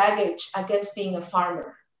baggage against being a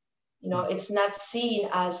farmer. You know, it's not seen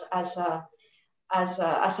as a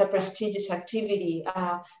prestigious activity.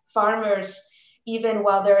 Farmers, even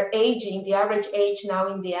while they're aging, the average age now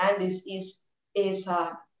in the Andes is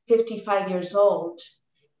 55 years old.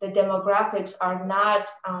 The demographics are not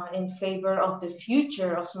in favor of the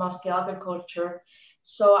future of small-scale agriculture.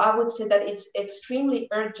 So I would say that it's extremely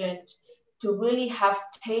urgent to really have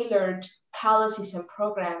tailored policies and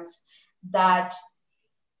programs that,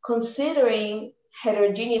 considering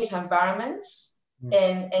heterogeneous environments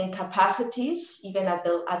and capacities, even at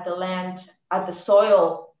the land, at the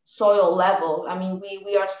soil level. I mean,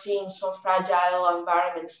 we are seeing some fragile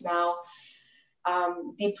environments now,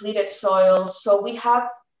 depleted soils. So we have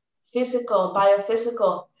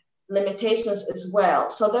biophysical limitations as well.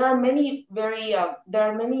 So there are many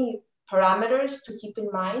parameters to keep in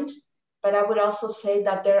mind, but I would also say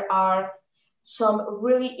that there are some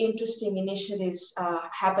really interesting initiatives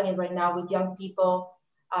happening right now with young people,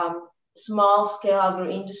 small-scale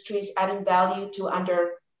agro-industries adding value to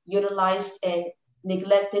underutilized and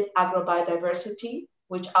neglected agrobiodiversity,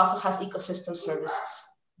 which also has ecosystem services.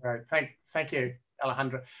 Right, thank you,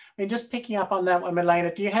 Alejandra. I mean, just picking up on that one,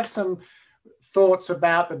 Milena, do you have some thoughts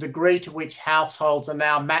about the degree to which households are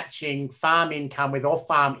now matching farm income with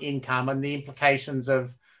off-farm income and the implications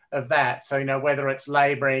of that? So, you know, whether it's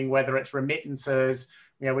laboring, whether it's remittances,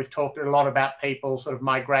 we've talked a lot about people sort of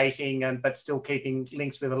migrating but still keeping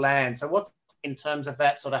links with the land. So in terms of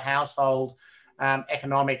that sort of household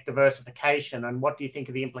economic diversification, and what do you think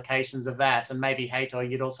of the implications of that? And maybe Heitor,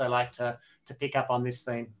 you'd also like to pick up on this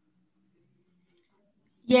theme.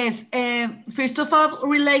 Yes, first of all,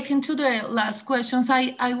 relating to the last questions,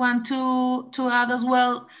 I want to add as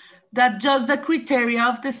well that just the criteria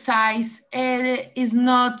of the size is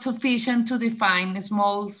not sufficient to define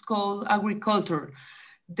small-scale agriculture.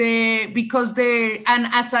 And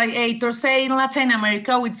as Heitor say, in Latin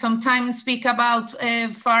America, we sometimes speak about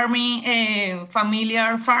farming,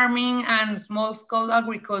 familiar farming and small-scale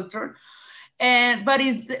agriculture. But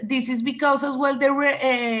this is because as well,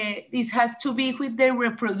 this has to be with the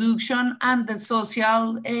reproduction and the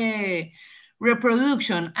social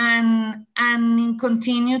reproduction, and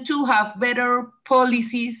continue to have better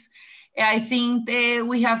policies. I think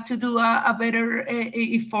we have to do a better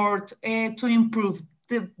effort to improve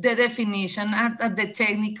the definition at the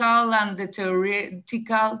technical and the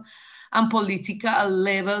theoretical and political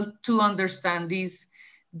level to understand this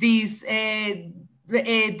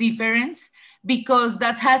difference, because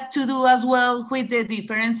that has to do as well with the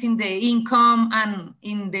difference in the income and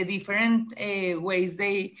in the different ways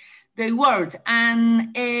they work.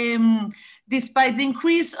 And despite the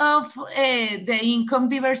increase of the income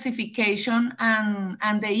diversification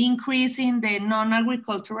and the increase in the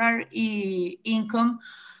non-agricultural income,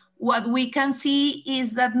 what we can see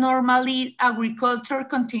is that normally agriculture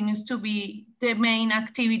continues to be the main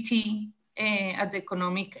activity at the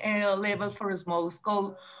economic level for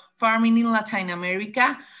small-scale farming in Latin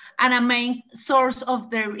America, and a main source of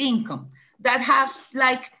their income. That have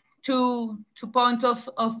like two points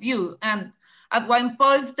of view. And at one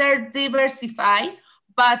point they're diversified,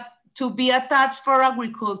 but to be attached for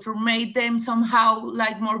agriculture made them somehow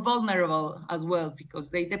like more vulnerable as well,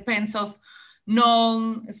 because they depend of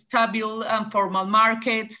non-stable and formal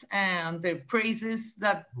markets and the prices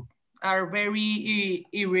that are very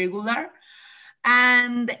irregular.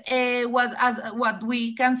 And what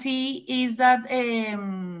we can see is that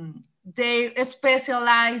they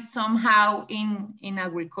specialize somehow in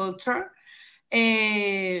agriculture,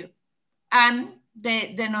 and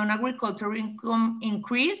the non-agricultural income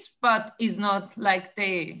increase, but is not like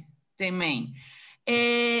the main.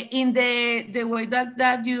 In the way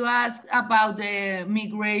that you asked about the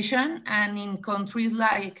migration, and in countries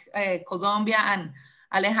like Colombia, and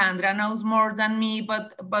Alejandra knows more than me,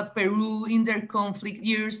 but Peru in their conflict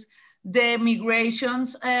years, the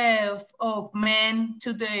migrations of men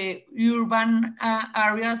to the urban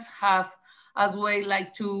areas have as well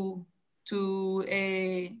like two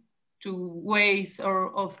ways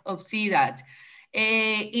of see that.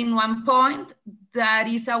 In one point, that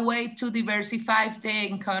is a way to diversify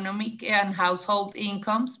the economic and household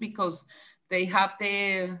incomes, because they have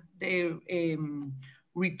the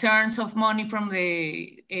returns of money from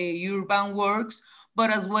the urban works, but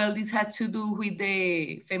as well this has to do with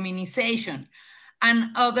the feminization.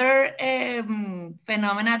 And other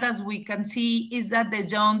phenomena that we can see is that the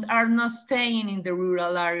young are not staying in the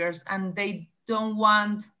rural areas, and they don't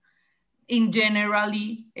want, in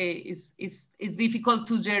generally, it's difficult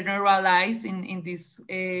to generalize in this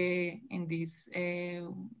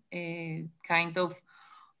kind of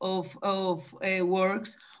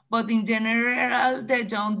works. But in general, the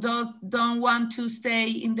young don't want to stay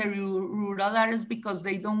in the rural areas because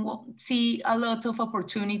they don't see a lot of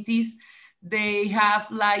opportunities. They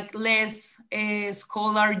have like less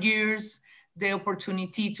scholar years, the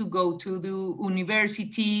opportunity to go to the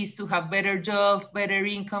universities, to have better jobs, better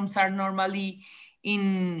incomes are normally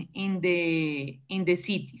in the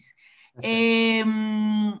cities. Okay.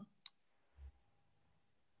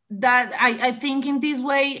 That I think in this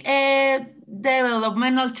way,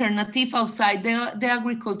 development alternative outside the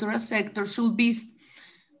agricultural sector should be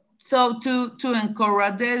so to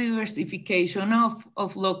encourage the diversification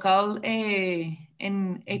of local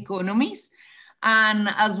economies, and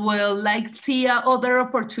as well like see other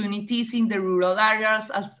opportunities in the rural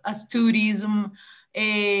areas as tourism,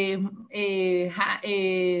 thing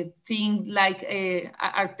like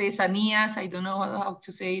artesanías, I don't know how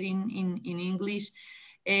to say it in English,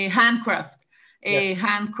 handcraft, yeah.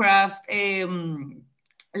 Handcraft,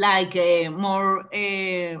 like more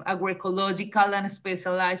agroecological and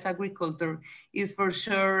specialized agriculture is for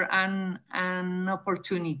sure an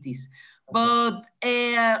opportunities. But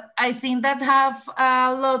I think that have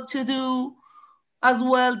a lot to do as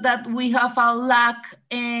well that we have a lack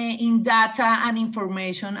in data and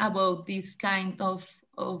information about this kind of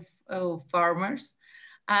farmers.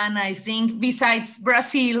 And I think besides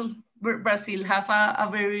Brazil, Brazil have a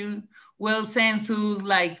very well census,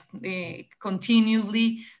 like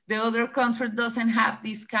continuously. The other country doesn't have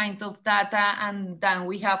this kind of data, and then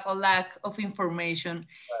we have a lack of information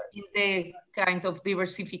in the kind of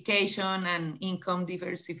diversification and income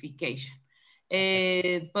diversification.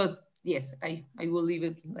 But yes, I will leave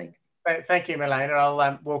it like. Thank you,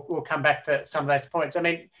 Milena. We'll come back to some of those points. I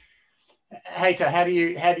mein, Heather, how do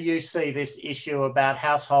you see this issue about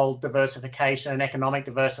household diversification and economic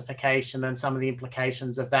diversification and some of the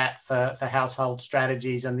implications of that for household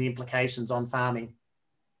strategies and the implications on farming?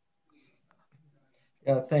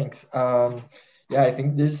 Yeah, thanks. Yeah, I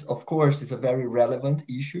think this, of course, is a very relevant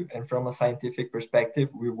issue. And from a scientific perspective,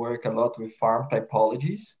 we work a lot with farm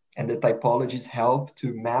typologies, and the typologies help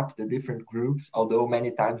to map the different groups, although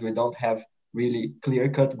many times we don't have really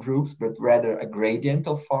clear-cut groups, but rather a gradient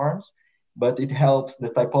of farms. But it helps, the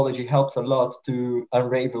typology helps a lot to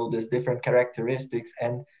unravel these different characteristics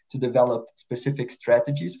and to develop specific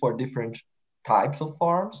strategies for different types of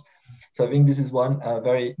farms. So I think this is one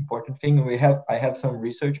very important thing. I have some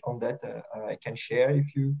research on that I can share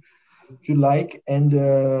if you like. And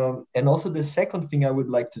also the second thing I would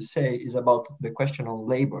like to say is about the question on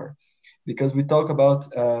labor, because we talk about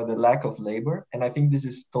the lack of labor, and I think this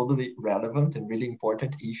is totally relevant and really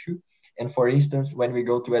important issue. And for instance, when we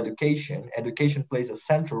go to education, education plays a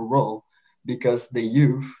central role because the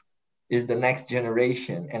youth is the next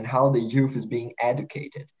generation, and how the youth is being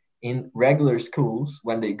educated. In regular schools,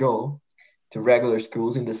 when they go to regular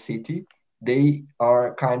schools in the city, they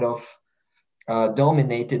are kind of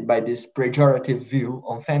dominated by this pejorative view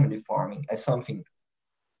on family farming as something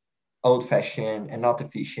old-fashioned and not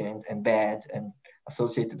efficient and bad and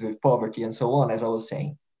associated with poverty and so on, as I was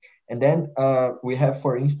saying. And then we have,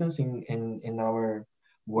 for instance, in our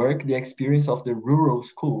work, the experience of the rural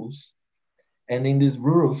schools. And in these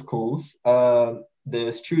rural schools,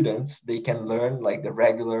 the students, they can learn like the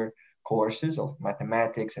regular courses of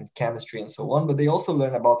mathematics and chemistry and so on, but they also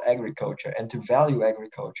learn about agriculture and to value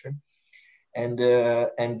agriculture. And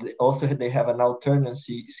also they have an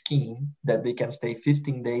alternancy scheme that they can stay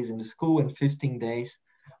 15 days in the school and 15 days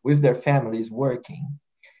with their families working.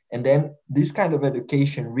 And then this kind of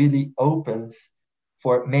education really opens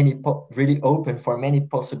for many, really open for many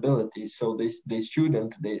possibilities. So the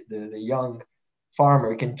student, the young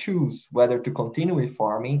farmer can choose whether to continue with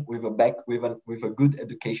farming with a good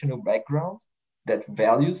educational background that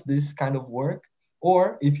values this kind of work,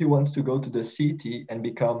 or if he wants to go to the city and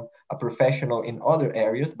become a professional in other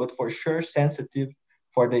areas, but for sure sensitive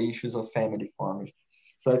for the issues of family farmers.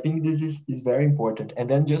 So I think this is very important. And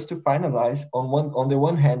then just to finalize, on the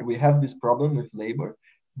one hand, we have this problem with labor,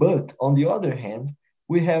 but on the other hand,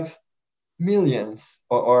 we have millions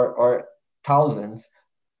or thousands,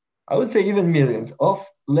 I would say even millions of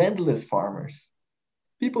landless farmers,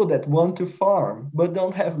 people that want to farm but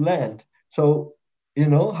don't have land. So, you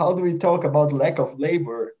know, how do we talk about lack of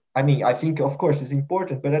labor? I mean, I think of course it's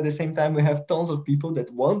important, but at the same time, we have tons of people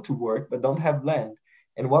that want to work but don't have land.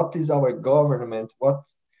 And what is our government, what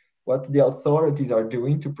the authorities are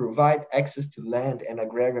doing to provide access to land and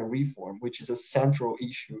agrarian reform, which is a central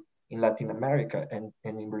issue in Latin America and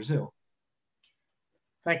in Brazil.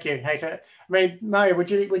 Thank you, Heather. I mean, Maya,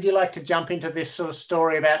 would you like to jump into this sort of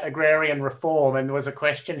story about agrarian reform? And there was a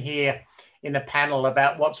question here in the panel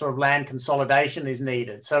about what sort of land consolidation is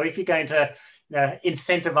needed. So if you're going to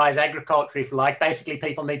incentivize agriculture, if you like, basically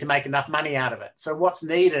people need to make enough money out of it. So what's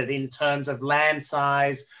needed in terms of land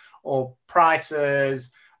size or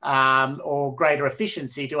prices or greater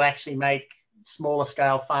efficiency to actually make smaller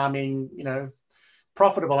scale farming,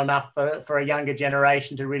 profitable enough for a younger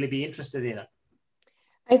generation to really be interested in it?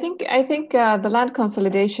 I think the land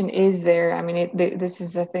consolidation is there. I mean, this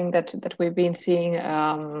is a thing that we've been seeing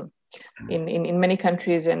in many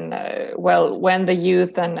countries. And when the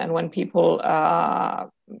youth and when people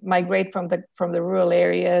migrate from the rural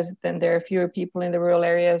areas, then there are fewer people in the rural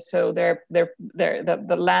areas. So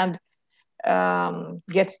the land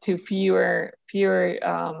gets to fewer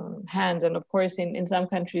hands. And of course, in some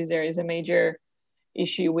countries there is a major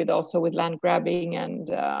issue with land grabbing and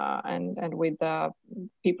with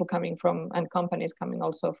people coming from and companies coming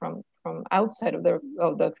also from outside of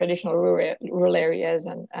the traditional rural areas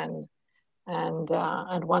and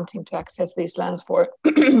wanting to access these lands for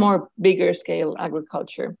more bigger scale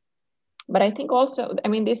agriculture. But I think also, I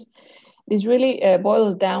mean, this really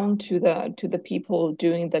boils down to the people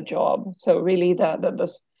doing the job. So really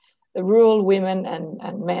the rural women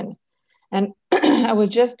and men. And I was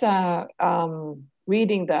just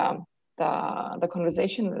reading the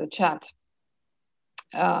conversation in the chat,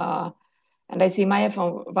 and And I see Maya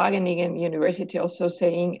from Wageningen University also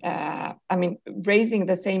saying, raising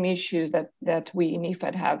the same issues that we in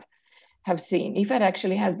IFAD have seen. IFAD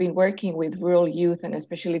actually has been working with rural youth and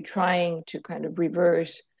especially trying to kind of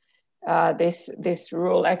reverse this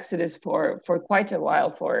rural exodus for quite a while,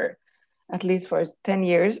 for at least for 10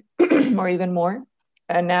 years or even more.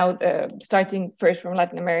 And now starting first from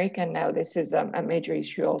Latin America, and now this is a major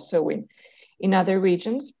issue also in other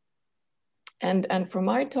regions. And from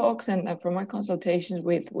our talks and from our consultations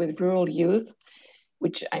with rural youth,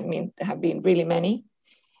 which I mean have been really many,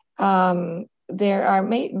 there are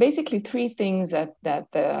basically three things that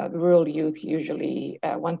the rural youth usually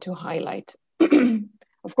want to highlight.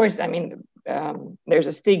 Of course, I mean, there's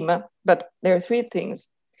a stigma, but there are three things.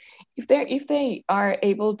 If they are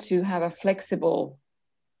able to have a flexible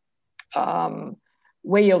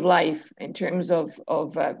way of life in terms of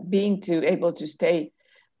being able to stay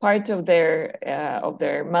part of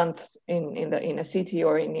their month in a city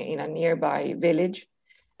or in a nearby village,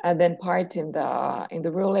 and then part in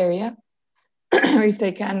the rural area, or if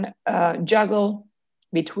they can juggle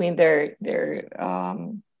between their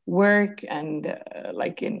work and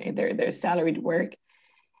like in their salaried work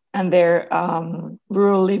and their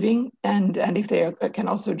rural living, and if they can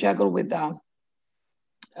also juggle with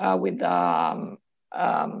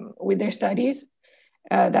their studies,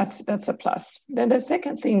 that's a plus. Then the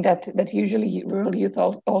second thing that usually rural youth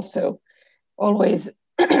also always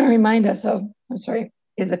remind us of,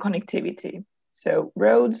 is the connectivity. So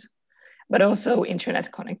roads, but also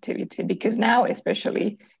internet connectivity, because now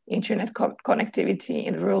especially internet connectivity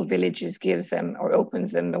in the rural villages gives them or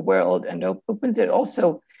opens them the world, and opens it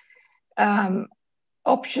also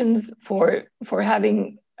options for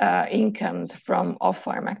having incomes from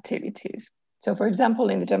off-farm activities. So for example,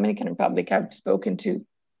 in the Dominican Republic, I've spoken to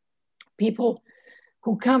people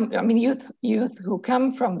who come, I mean, youth who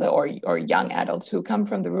come from or young adults who come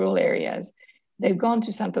from the rural areas. They've gone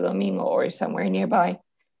to Santo Domingo or somewhere nearby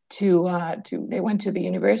they went to the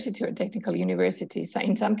university or technical university. So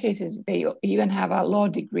in some cases, they even have a law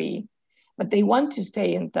degree, but they want to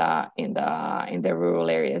stay in the rural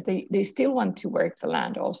areas. They still want to work the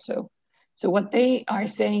land also. So what they are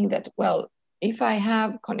saying that, well, if I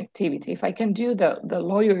have connectivity, if I can do the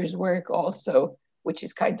lawyer's work also, which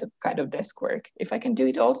is kind of desk work, if I can do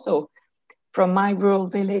it also from my rural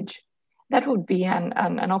village, that would be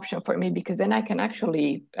an option for me, because then I can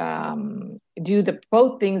actually do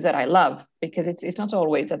both things that I love, because it's not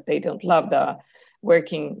always that they don't love the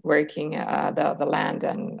working the land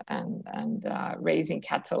and raising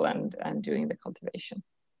cattle and doing the cultivation.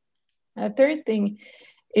 A third thing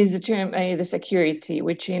is the security,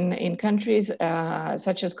 which in countries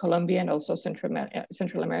such as Colombia and also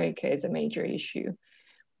Central America is a major issue.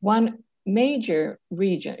 One major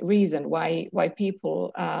reason why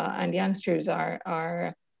people and youngsters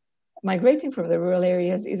are migrating from the rural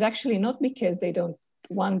areas is actually not because they don't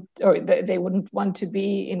want, or they wouldn't want to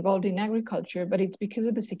be involved in agriculture, but it's because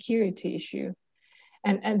of the security issue.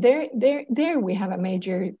 And there we have a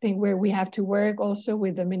major thing where we have to work also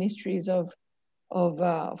with the ministries of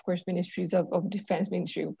course, ministries of defense,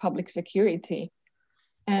 Ministry of Public Security.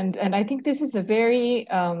 And I think this is a very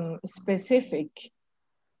specific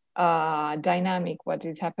dynamic, what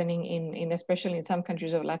is happening in especially in some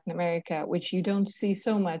countries of Latin America, which you don't see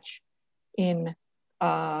so much in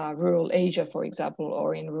rural Asia, for example,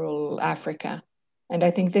 or in rural Africa. And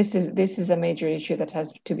I think this is a major issue that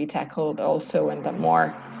has to be tackled also in the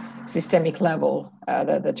more systemic level,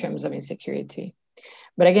 the terms of insecurity.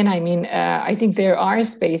 But again, I mean, I think there are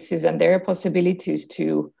spaces and there are possibilities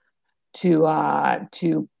to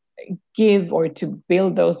give or to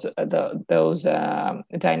build those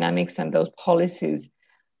dynamics and those policies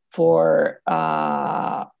for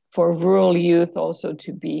rural youth also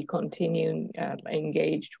to be continuing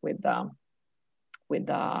engaged with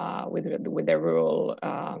their rural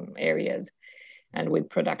areas and with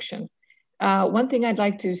production. One thing I'd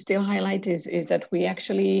like to still highlight is that we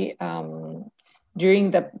actually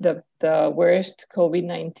during the worst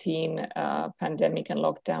COVID-19 pandemic and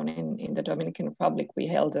lockdown in the Dominican Republic, we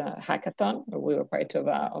held a hackathon. We were part of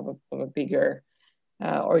a bigger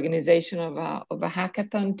organization of a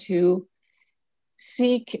hackathon to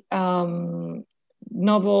seek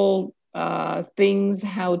novel things,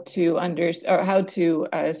 how to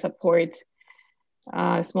support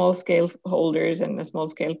small-scale holders and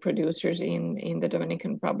small-scale producers in the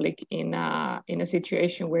Dominican Republic in a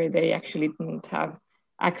situation where they actually didn't have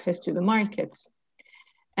access to the markets.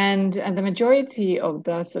 And the majority of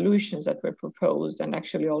the solutions that were proposed, and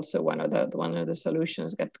actually also one of the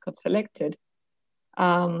solutions got selected,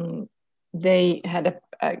 they had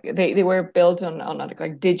they were built on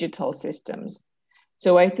like digital systems.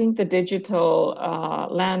 So I think the digital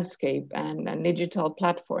landscape and digital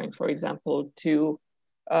platform, for example,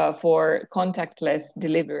 for contactless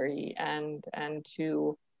delivery and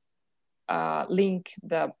to link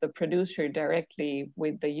the producer directly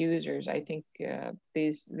with the users, I think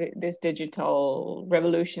this digital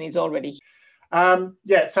revolution is already.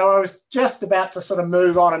 Yeah, so I was just about to sort of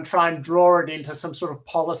move on and try and draw it into some sort of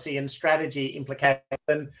policy and strategy implication.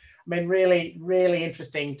 And I mean, really, really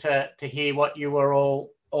interesting to hear what you were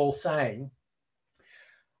all saying.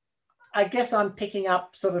 I guess I'm picking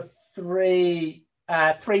up sort of three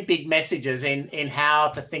big messages in how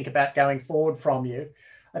to think about going forward from you.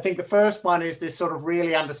 I think the first one is this sort of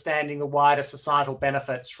really understanding the wider societal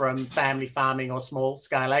benefits from family farming or small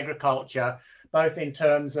scale agriculture, both in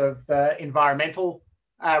terms of the environmental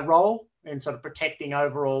role in sort of protecting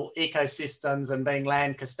overall ecosystems and being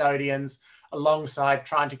land custodians, alongside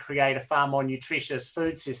trying to create a far more nutritious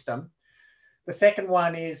food system. The second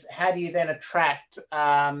one is, how do you then attract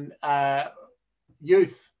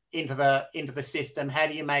youth into the system? How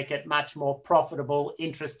do you make it much more profitable,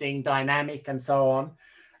 interesting, dynamic, and so on?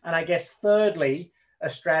 And I guess thirdly, a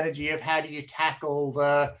strategy of how do you tackle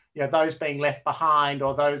the, those being left behind,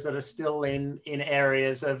 or those that are still in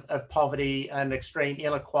areas of poverty and extreme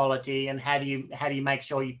inequality, and how do you make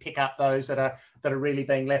sure you pick up those that are really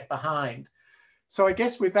being left behind? So I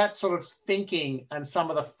guess with that sort of thinking and some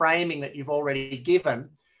of the framing that you've already given,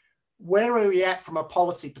 where are we at from a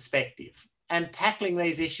policy perspective and tackling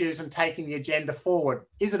these issues and taking the agenda forward?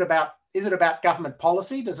 Is it about government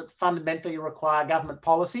policy? Does it fundamentally require government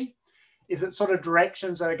policy? Is it sort of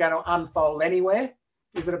directions that are going to unfold anywhere?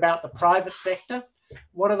 Is it about the private sector?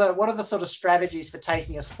 What are the sort of strategies for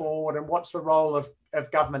taking us forward, and what's the role of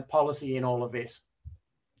government policy in all of this?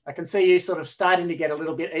 I can see you sort of starting to get a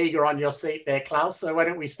little bit eager on your seat there, Klaus. So why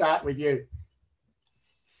don't we start with you?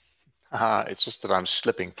 It's just that I'm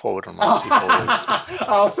slipping forward on my seat always.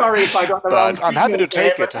 Oh, sorry if I got the wrong. I'm happy to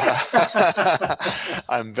take it.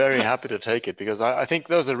 I'm very happy to take it, because I think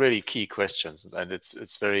those are really key questions, and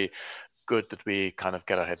it's very good that we kind of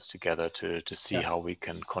get our heads together to see how we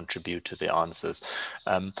can contribute to the answers.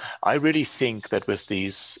 I really think that with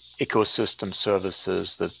these ecosystem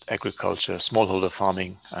services that agriculture, smallholder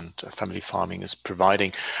farming and family farming is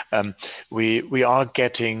providing, we are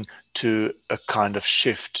getting to a kind of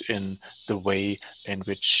shift in the way in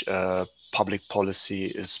which public policy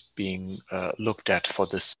is being looked at for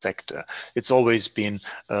this sector. It's always been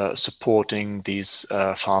supporting these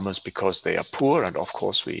farmers because they are poor, and of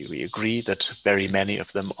course we agree that very many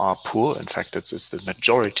of them are poor. In fact, it's the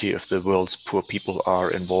majority of the world's poor people are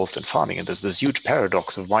involved in farming, and there's this huge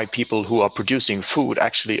paradox of why people who are producing food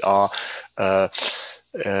actually are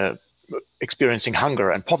experiencing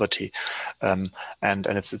hunger and poverty, and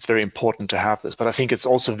it's very important to have this. But I think it's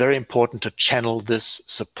also very important to channel this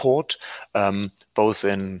support, both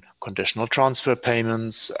in conditional transfer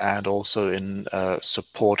payments and also in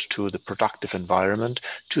support to the productive environment,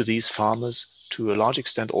 to these farmers, to a large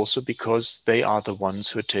extent also because they are the ones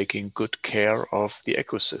who are taking good care of the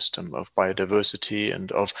ecosystem, of biodiversity,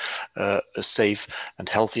 and of a safe and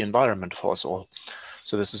healthy environment for us all.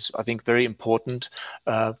 So this is, I think, very important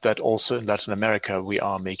that also in Latin America we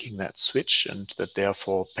are making that switch, and that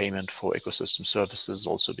therefore payment for ecosystem services is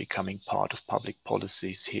also becoming part of public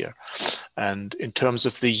policies here. And in terms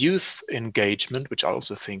of the youth engagement, which I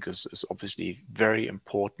also think is obviously very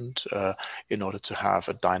important in order to have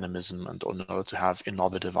a dynamism and in order to have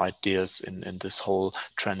innovative ideas in this whole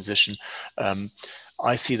transition,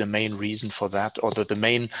 I see the main reason for that, or the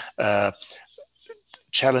main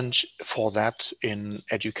challenge for that in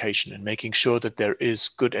education, and making sure that there is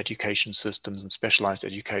good education systems and specialized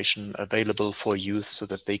education available for youth, so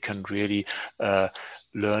that they can really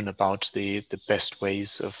learn about the best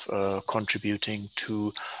ways of contributing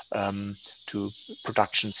to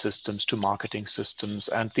production systems, to marketing systems,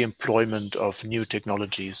 and the employment of new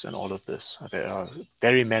technologies and all of this. There are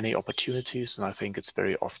very many opportunities, and I think it's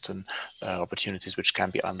very often opportunities which can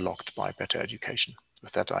be unlocked by better education.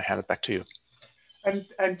 With that, I hand it back to you.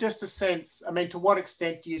 And just a sense, I mean, to what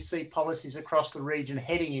extent do you see policies across the region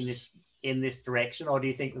heading in this direction, or do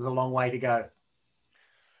you think there's a long way to go?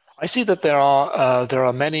 I see that there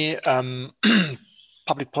are many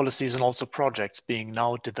public policies and also projects being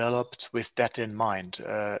now developed with that in mind,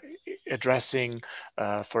 addressing,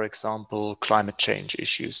 for example, climate change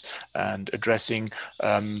issues, and addressing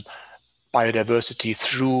biodiversity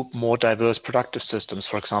through more diverse productive systems,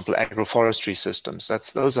 for example, agroforestry systems.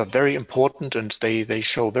 Those are very important, and they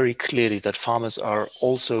show very clearly that farmers are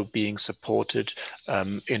also being supported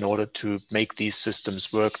in order to make these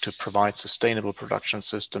systems work, to provide sustainable production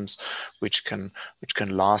systems which can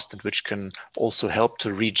last and which can also help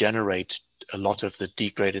to regenerate a lot of the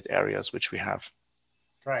degraded areas which we have.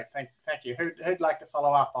 Great, thank you. Who'd like to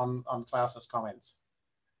follow up on Klaus's comments?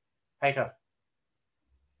 Peter.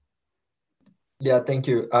 Yeah, thank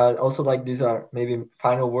you. Also, like, these are maybe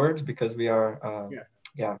final words because we are,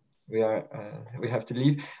 we have to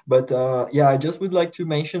leave. But yeah, I just would like to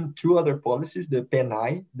mention two other policies: the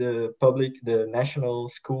PNI, the National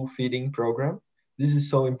School Feeding Program. This is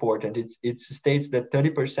so important. It states that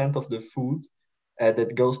 30% of the food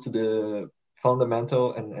that goes to the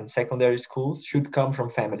fundamental and secondary schools should come from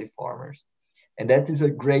family farmers, and that is a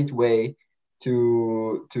great way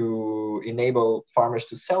to enable farmers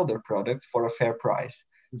to sell their products for a fair price.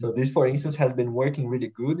 So this, for instance, has been working really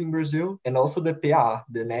good in Brazil, and also the PA,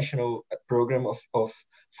 the National Program of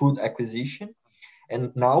Food Acquisition.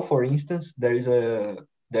 And now, for instance,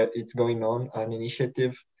 it's going on an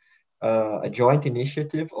initiative, a joint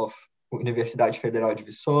initiative of Universidade Federal de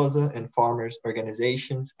Viçosa and farmers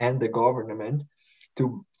organizations and the government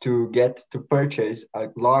to purchase a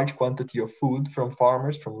large quantity of food from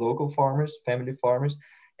farmers, from local farmers, family farmers,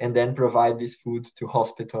 and then provide this food to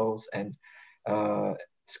hospitals and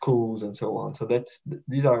schools and so on. So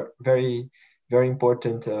these are very, very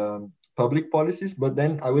important public policies. But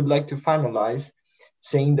then I would like to finalize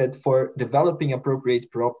saying that for developing appropriate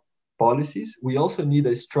policies, we also need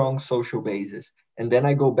a strong social basis. And then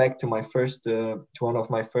I go back to one of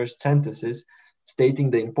my first sentences, stating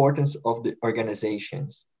the importance of the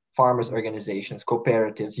organizations, farmers' organizations,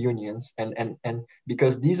 cooperatives, unions, and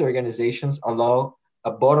because these organizations allow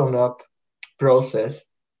a bottom-up process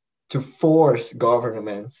to force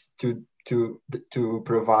governments to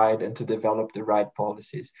provide and to develop the right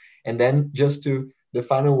policies. And then just to the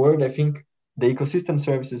final word, I think the ecosystem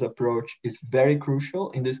services approach is very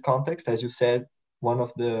crucial in this context. As you said, one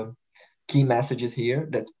of the key messages here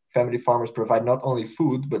that family farmers provide not only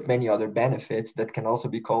food, but many other benefits that can also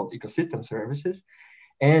be called ecosystem services.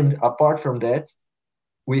 And apart from that,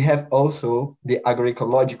 we have also the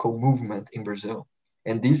agroecological movement in Brazil.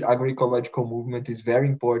 And this agroecological movement is very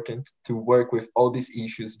important to work with all these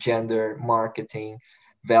issues: gender, marketing,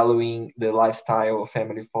 valuing the lifestyle of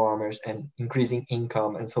family farmers and increasing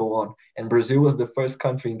income and so on. And Brazil was the first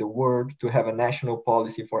country in the world to have a national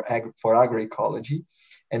policy for agroecology.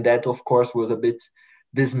 And that, of course, was a bit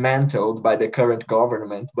dismantled by the current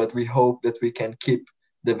government, but we hope that we can keep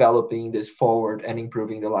developing this forward and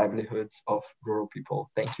improving the livelihoods of rural people.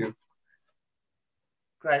 Thank you.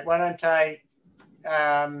 Great. Why don't I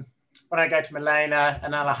go to Milena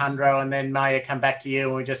and Alejandro, and then Maya, come back to you,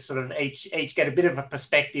 and we just sort of each get a bit of a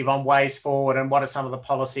perspective on ways forward and what are some of the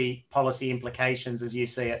policy implications as you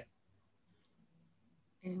see it.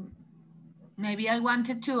 Maybe I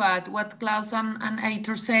wanted to add what Klaus and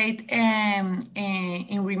Aitor said.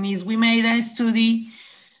 In Remis, we made a study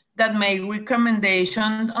that made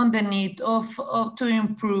recommendations on the need to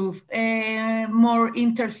improve more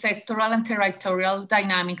intersectoral and territorial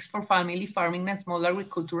dynamics for family farming and small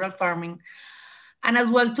agricultural farming, and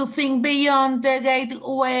as well to think beyond the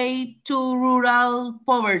gateway to rural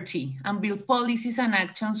poverty and build policies and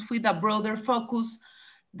actions with a broader focus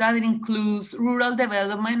that includes rural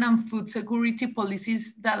development and food security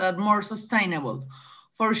policies that are more sustainable.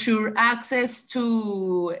 For sure, access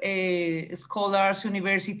to scholars,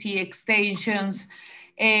 university extensions,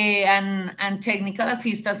 and technical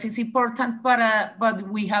assistance is important, but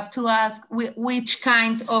we have to ask which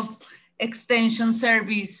kind of extension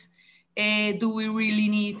service do we really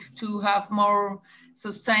need to have more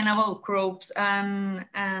sustainable crops and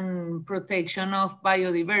protection of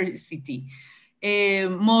biodiversity.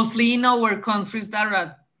 Mostly in our countries that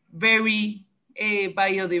are very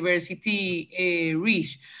biodiversity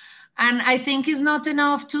rich. And I think it's not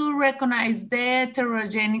enough to recognize the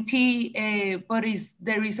heterogeneity, but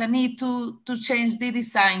there is a need to change the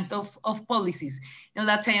design of policies. In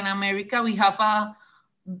Latin America, we have a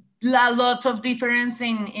lot of difference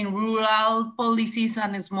in rural policies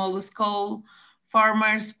and small scale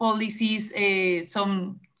farmers policies.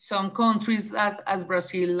 Some countries as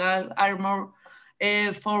Brazil are more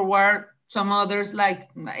forward. Some others, like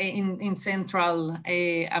in Central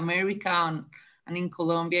America and in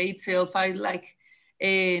Colombia itself, I like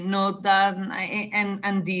not that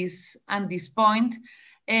and this point.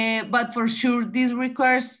 But for sure, this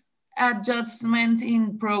requires adjustment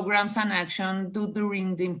in programs and action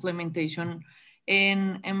during the implementation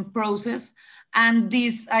and process. And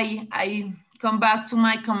this, I come back to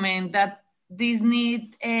my comment that this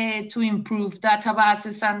need to improve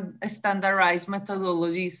databases and standardized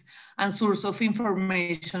methodologies and source of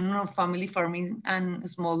information on family farming and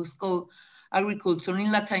small scale agriculture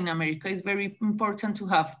in Latin America is very important to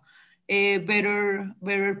have better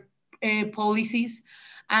policies.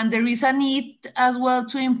 And there is a need as well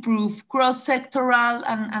to improve cross-sectoral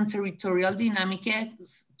and territorial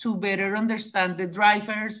dynamics to better understand the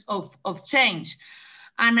drivers of change.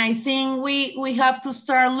 And I think we have to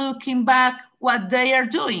start looking back what they are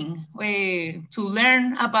doing to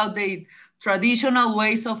learn about the traditional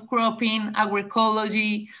ways of cropping,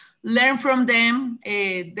 agroecology, learn from them.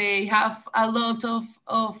 They have a lot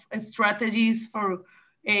of strategies for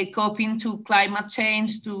coping to climate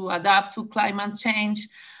change, to adapt to climate change.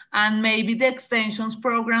 And maybe the extensions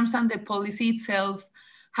programs and the policy itself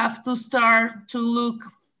have to start to look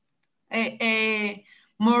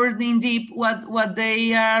more in deep what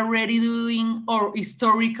they are already doing or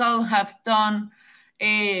historical have done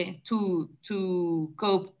to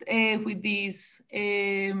cope with these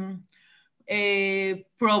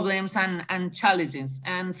problems and challenges.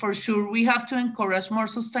 And for sure, we have to encourage more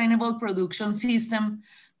sustainable production system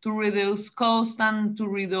to reduce cost and to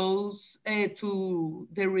reduce to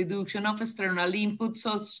the reduction of external inputs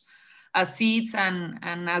such as seeds and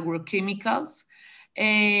agrochemicals.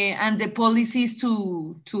 And the policies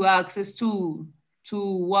to access to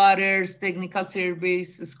waters, technical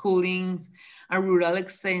service, schoolings, and rural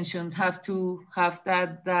extensions have to have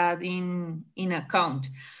that in account.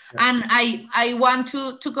 Yeah. And I want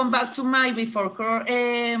to come back to my before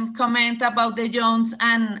comment about the youngs,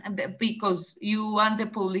 and because you and the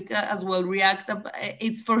public as well react.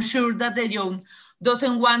 It's for sure that the young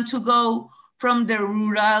doesn't want to go from the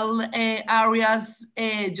rural areas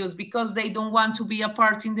just because they don't want to be a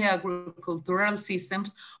part in the agricultural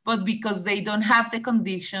systems, but because they don't have the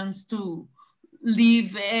conditions to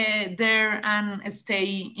live there and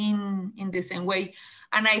stay in the same way.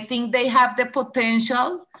 And I think they have the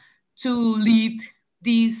potential to lead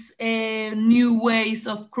these new ways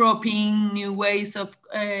of cropping, new ways of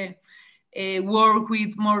work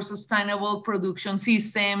with more sustainable production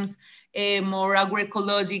systems, a more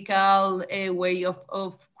agroecological way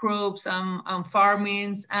of crops and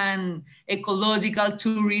farmings, and ecological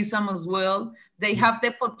tourism as well. They have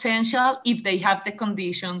the potential if they have the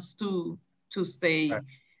conditions to stay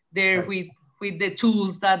there with the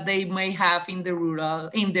tools that they may have in the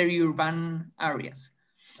urban areas.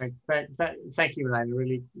 Thank you, Elena.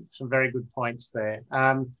 Really, some very good points there.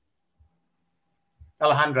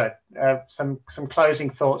 Alejandro, some closing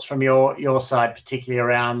thoughts from your side, particularly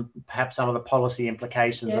around perhaps some of the policy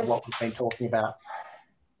implications of what we've been talking about.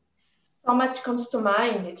 So much comes to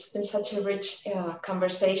mind. It's been such a rich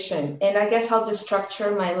conversation. And I guess I'll just structure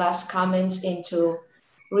my last comments into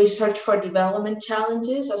research for development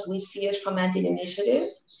challenges as we see it from Andean Initiative,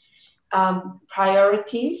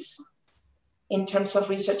 priorities in terms of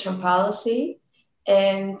research and policy,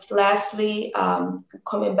 and lastly,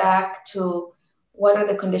 coming back to what are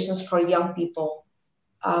the conditions for young people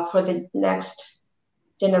for the next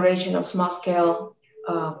generation of small-scale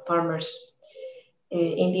farmers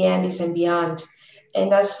in the Andes and beyond.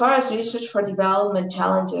 And as far as research for development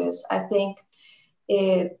challenges, I think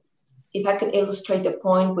if I could illustrate the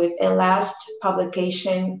point with a last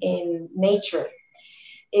publication in Nature,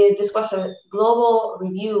 this was a global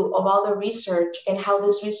review of all the research and how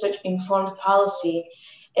this research informed policy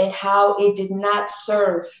and how it did not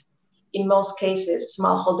serve, in most cases,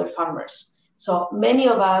 smallholder farmers. So many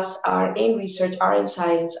of us are in research, are in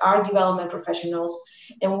science, are development professionals,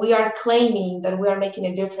 and we are claiming that we are making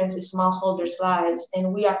a difference in smallholders' lives,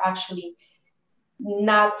 and we are actually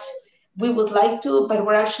not. We would like to, but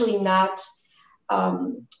we're actually not.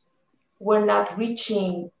 We're not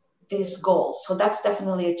reaching these goals. So that's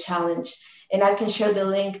definitely a challenge. And I can share the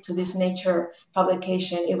link to this Nature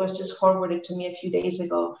publication. It was just forwarded to me a few days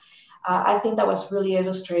ago. I think that was really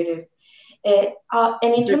illustrative. And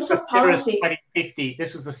in terms of policy, 2050.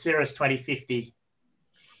 This was the CIRRUS 2050.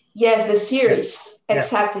 Yes, the series,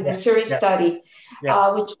 exactly, the series study,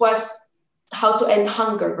 which was how to end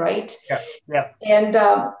hunger, right? Yeah. And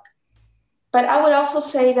but I would also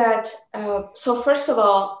say that, so first of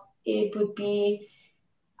all, it would be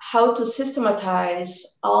how to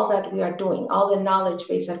systematize all that we are doing, all the knowledge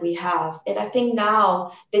base that we have. And I think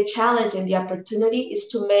now the challenge and the opportunity is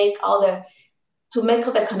to make all the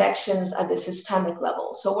connections at the systemic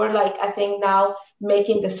level. So we're I think now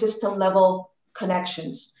making the system level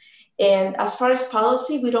connections. And as far as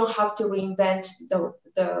policy, we don't have to reinvent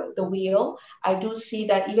the wheel. I do see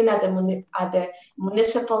that even at the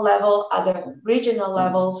municipal level, at the regional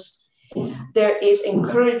levels, there are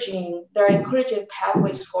encouraging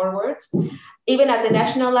pathways forward. Even at the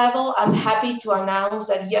national level, I'm happy to announce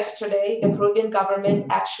that yesterday, the Peruvian government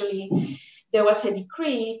actually, there was a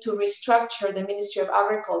decree to restructure the Ministry of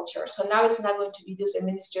Agriculture. So now it's not going to be just the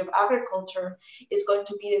Ministry of Agriculture, it's going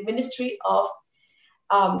to be the Ministry of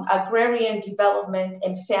Agrarian Development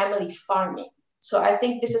and Family Farming. So I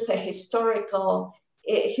think this is a historical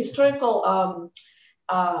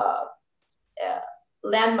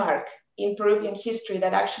landmark in Peruvian history,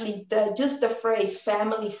 that actually just the phrase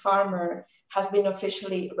family farmer has been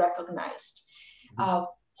officially recognized.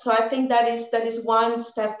 So I think that is one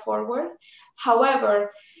step forward.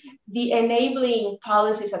 However, the enabling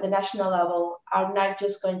policies at the national level are not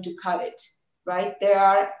just going to cut it, right? There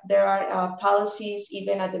are policies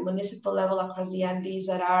even at the municipal level across the Andes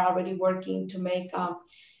that are already working to make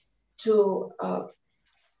to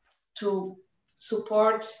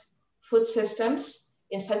support food systems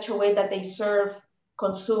in such a way that they serve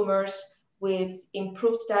consumers with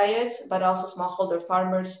improved diets, but also smallholder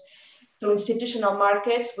farmers through institutional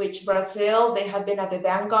markets, which Brazil, they have been at the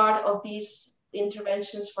vanguard of these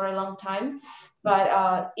interventions for a long time.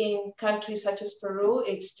 But in countries such as Peru,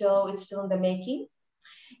 it's still in the making.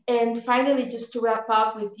 And finally, just to wrap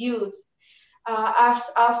up with youth,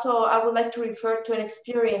 also, I would like to refer to an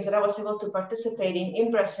experience that I was able to participate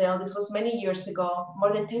in Brazil. This was many years ago,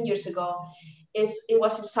 more than 10 years ago. It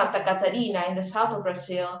was in Santa Catarina in the south of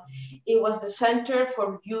Brazil. It was the Center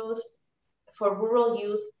for Rural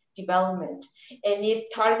Youth Development. And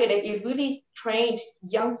it really trained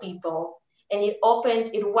young people, and it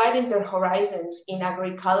widened their horizons in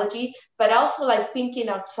agroecology, but also like thinking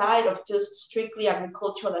outside of just strictly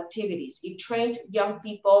agricultural activities. It trained young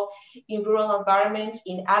people in rural environments,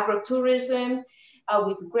 in agrotourism,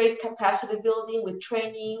 with great capacity building, with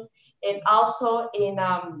training, and also in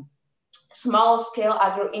small scale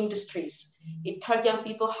agro industries. It taught young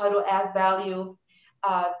people how to add value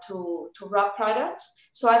to raw products.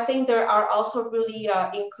 So I think there are also really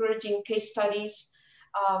encouraging case studies,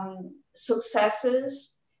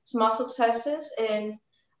 small successes, and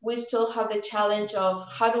we still have the challenge of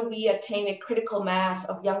how do we attain a critical mass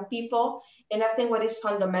of young people. And I think what is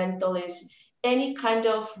fundamental is any kind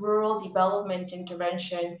of rural development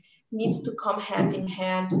intervention needs to come hand in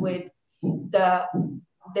hand with the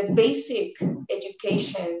basic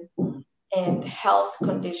education and health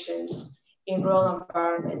conditions in rural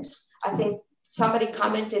environments. I think somebody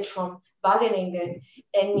commented from Wageningen,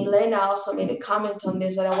 and Milena also made a comment on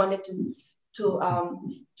this that I wanted to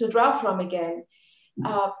draw from again.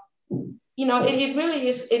 You know, it really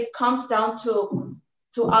is, it comes down to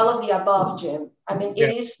all of the above, Jim. I mean,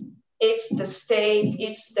 yeah. It's the state,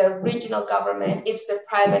 it's the regional government, it's the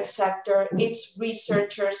private sector, it's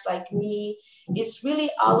researchers like me, it's really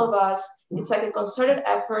all of us. It's like a concerted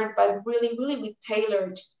effort, but really, really with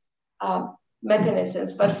tailored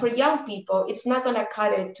mechanisms. But for young people, it's not going to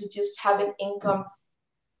cut it to just have an income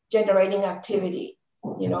generating activity.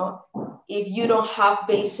 You know, if you don't have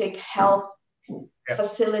basic health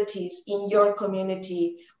facilities in your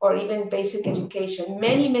community, or even basic education.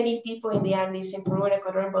 Many people in the Andes, in Peru and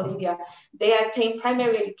Ecuador and Bolivia, they attain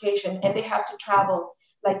primary education and they have to travel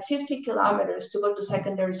like 50 kilometers to go to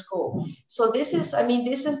secondary school. So this is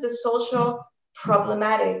the social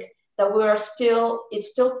problematic that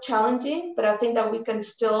it's still challenging, but I think that we can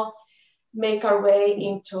still make our way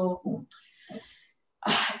into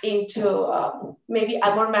maybe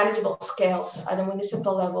at more manageable scales at the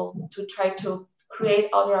municipal level to try to create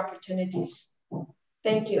other opportunities.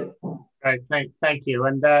 Thank you. Great, thank you.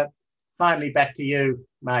 And finally, back to you,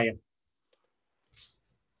 Maya.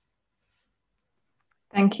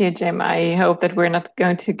 Thank you, Jim. I hope that we're not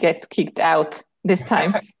going to get kicked out this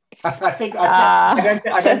time. I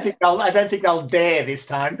don't think they'll dare this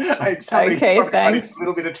time. Okay, thanks. A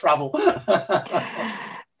little bit of trouble.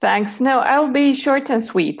 Thanks. No, I'll be short and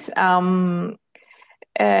sweet.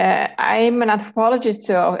 I'm an anthropologist,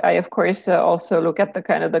 so I, of course, also look at the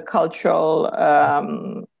kind of the cultural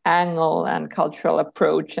angle and cultural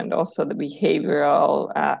approach, and also the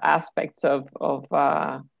behavioral aspects of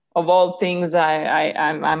all things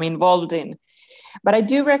I'm involved in. But I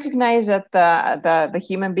do recognize that the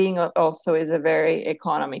human being also is a very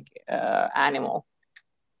economic animal.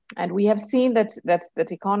 And we have seen that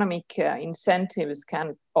economic incentives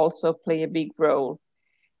can also play a big role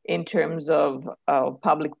in terms of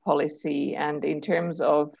public policy and in terms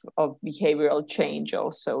of behavioral change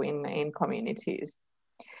also in communities.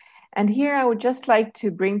 And here I would just like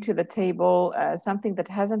to bring to the table something that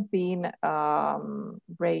hasn't been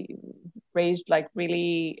raised like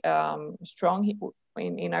really strong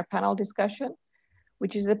in our panel discussion,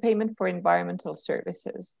 which is the payment for environmental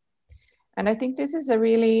services. And I think this is a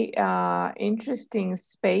really interesting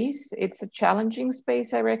space. It's a challenging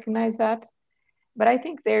space, I recognize that. But I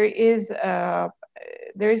think there is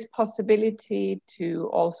possibility to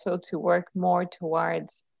also to work more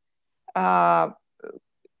towards kind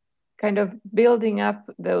of building up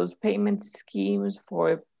those payment schemes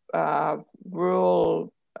for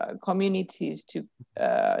rural communities to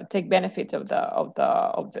take benefit of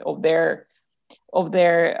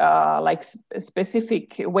their like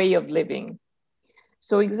specific way of living.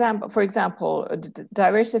 So for example,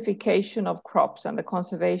 diversification of crops and the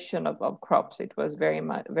conservation of crops. It was very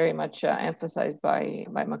much emphasized by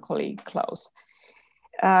my colleague Klaus.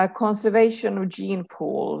 Conservation of gene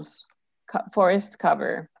pools, forest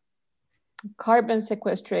cover, carbon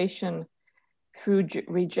sequestration through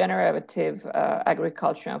regenerative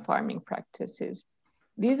agriculture and farming practices.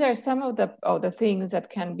 These are some of the things that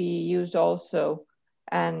can be used also,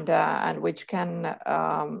 and which can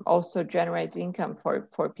also generate income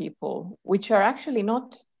for people, which are actually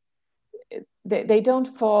not, they don't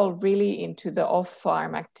fall really into the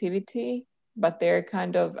off-farm activity, but they're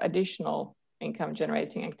kind of additional income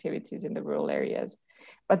generating activities in the rural areas.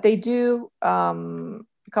 But they do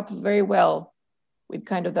couple very well with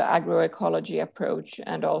kind of the agroecology approach,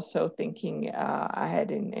 and also thinking ahead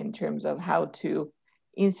in terms of how to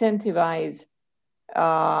incentivize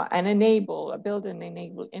and build an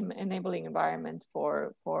enabling environment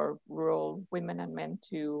for rural women and men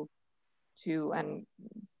to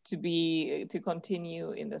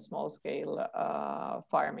continue in the small scale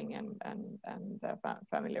farming and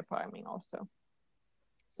family farming also.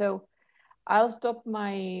 So I'll stop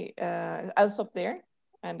there.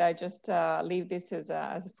 And I just leave this as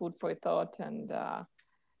a food for thought and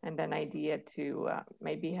an idea to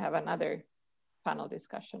maybe have another panel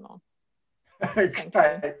discussion on.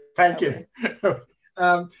 Okay, thank you.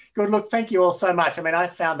 Good, look, thank you all so much. I mean, I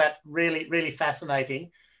found that really, really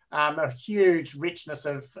fascinating. A huge richness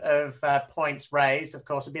of points raised. Of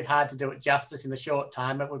course, a bit hard to do it justice in the short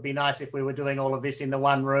time. It would be nice if we were doing all of this in the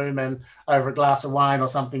one room and over a glass of wine or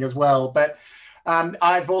something as well. But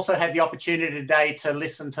I've also had the opportunity today to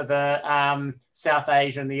listen to the South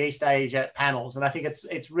Asia and the East Asia panels. And I think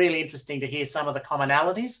it's really interesting to hear some of the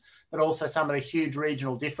commonalities, but also some of the huge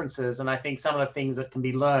regional differences. And I think some of the things that can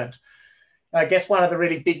be learned. I guess one of the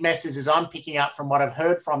really big messages I'm picking up from what I've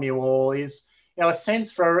heard from you all is, a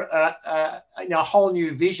sense for a whole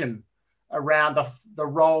new vision around the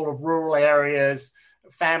role of rural areas,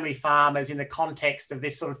 family farmers in the context of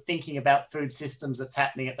this sort of thinking about food systems that's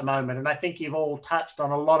happening at the moment. And I think you've all touched on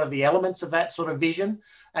a lot of the elements of that sort of vision,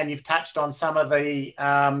 and you've touched on some of the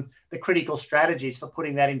critical strategies for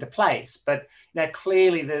putting that into place. But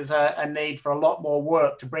clearly there's a need for a lot more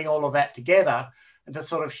work to bring all of that together and to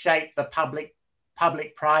sort of shape the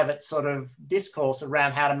public-private sort of discourse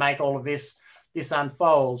around how to make all of this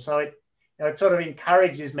unfold. So it sort of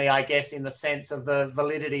encourages me, I guess, in the sense of the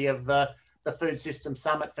validity of the Food System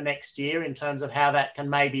Summit for next year, in terms of how that can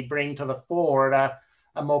maybe bring to the fore at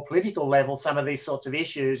a more political level some of these sorts of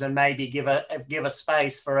issues, and maybe give a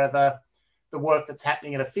space for the work that's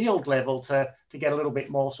happening at a field level to get a little bit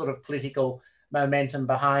more sort of political momentum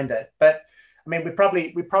behind it. But I mean, we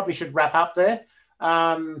probably should wrap up there.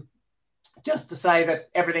 Just to say that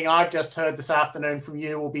everything I've just heard this afternoon from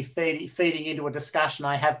you will be feeding into a discussion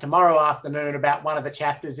I have tomorrow afternoon about one of the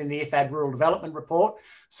chapters in the IFAD Rural Development Report.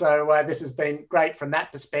 So this has been great from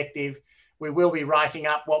that perspective. We will be writing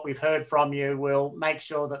up what we've heard from you. We'll make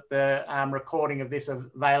sure that the recording of this is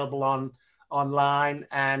available online,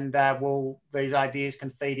 and these ideas can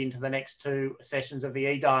feed into the next two sessions of the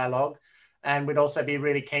e-dialogue. And we'd also be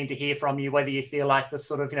really keen to hear from you whether you feel like there's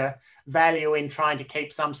sort of value in trying to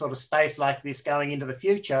keep some sort of space like this going into the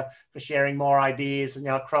future for sharing more ideas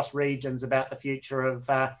across regions about the future of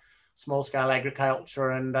small-scale agriculture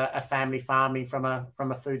and family farming from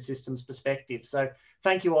a food systems perspective. So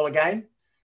thank you all again.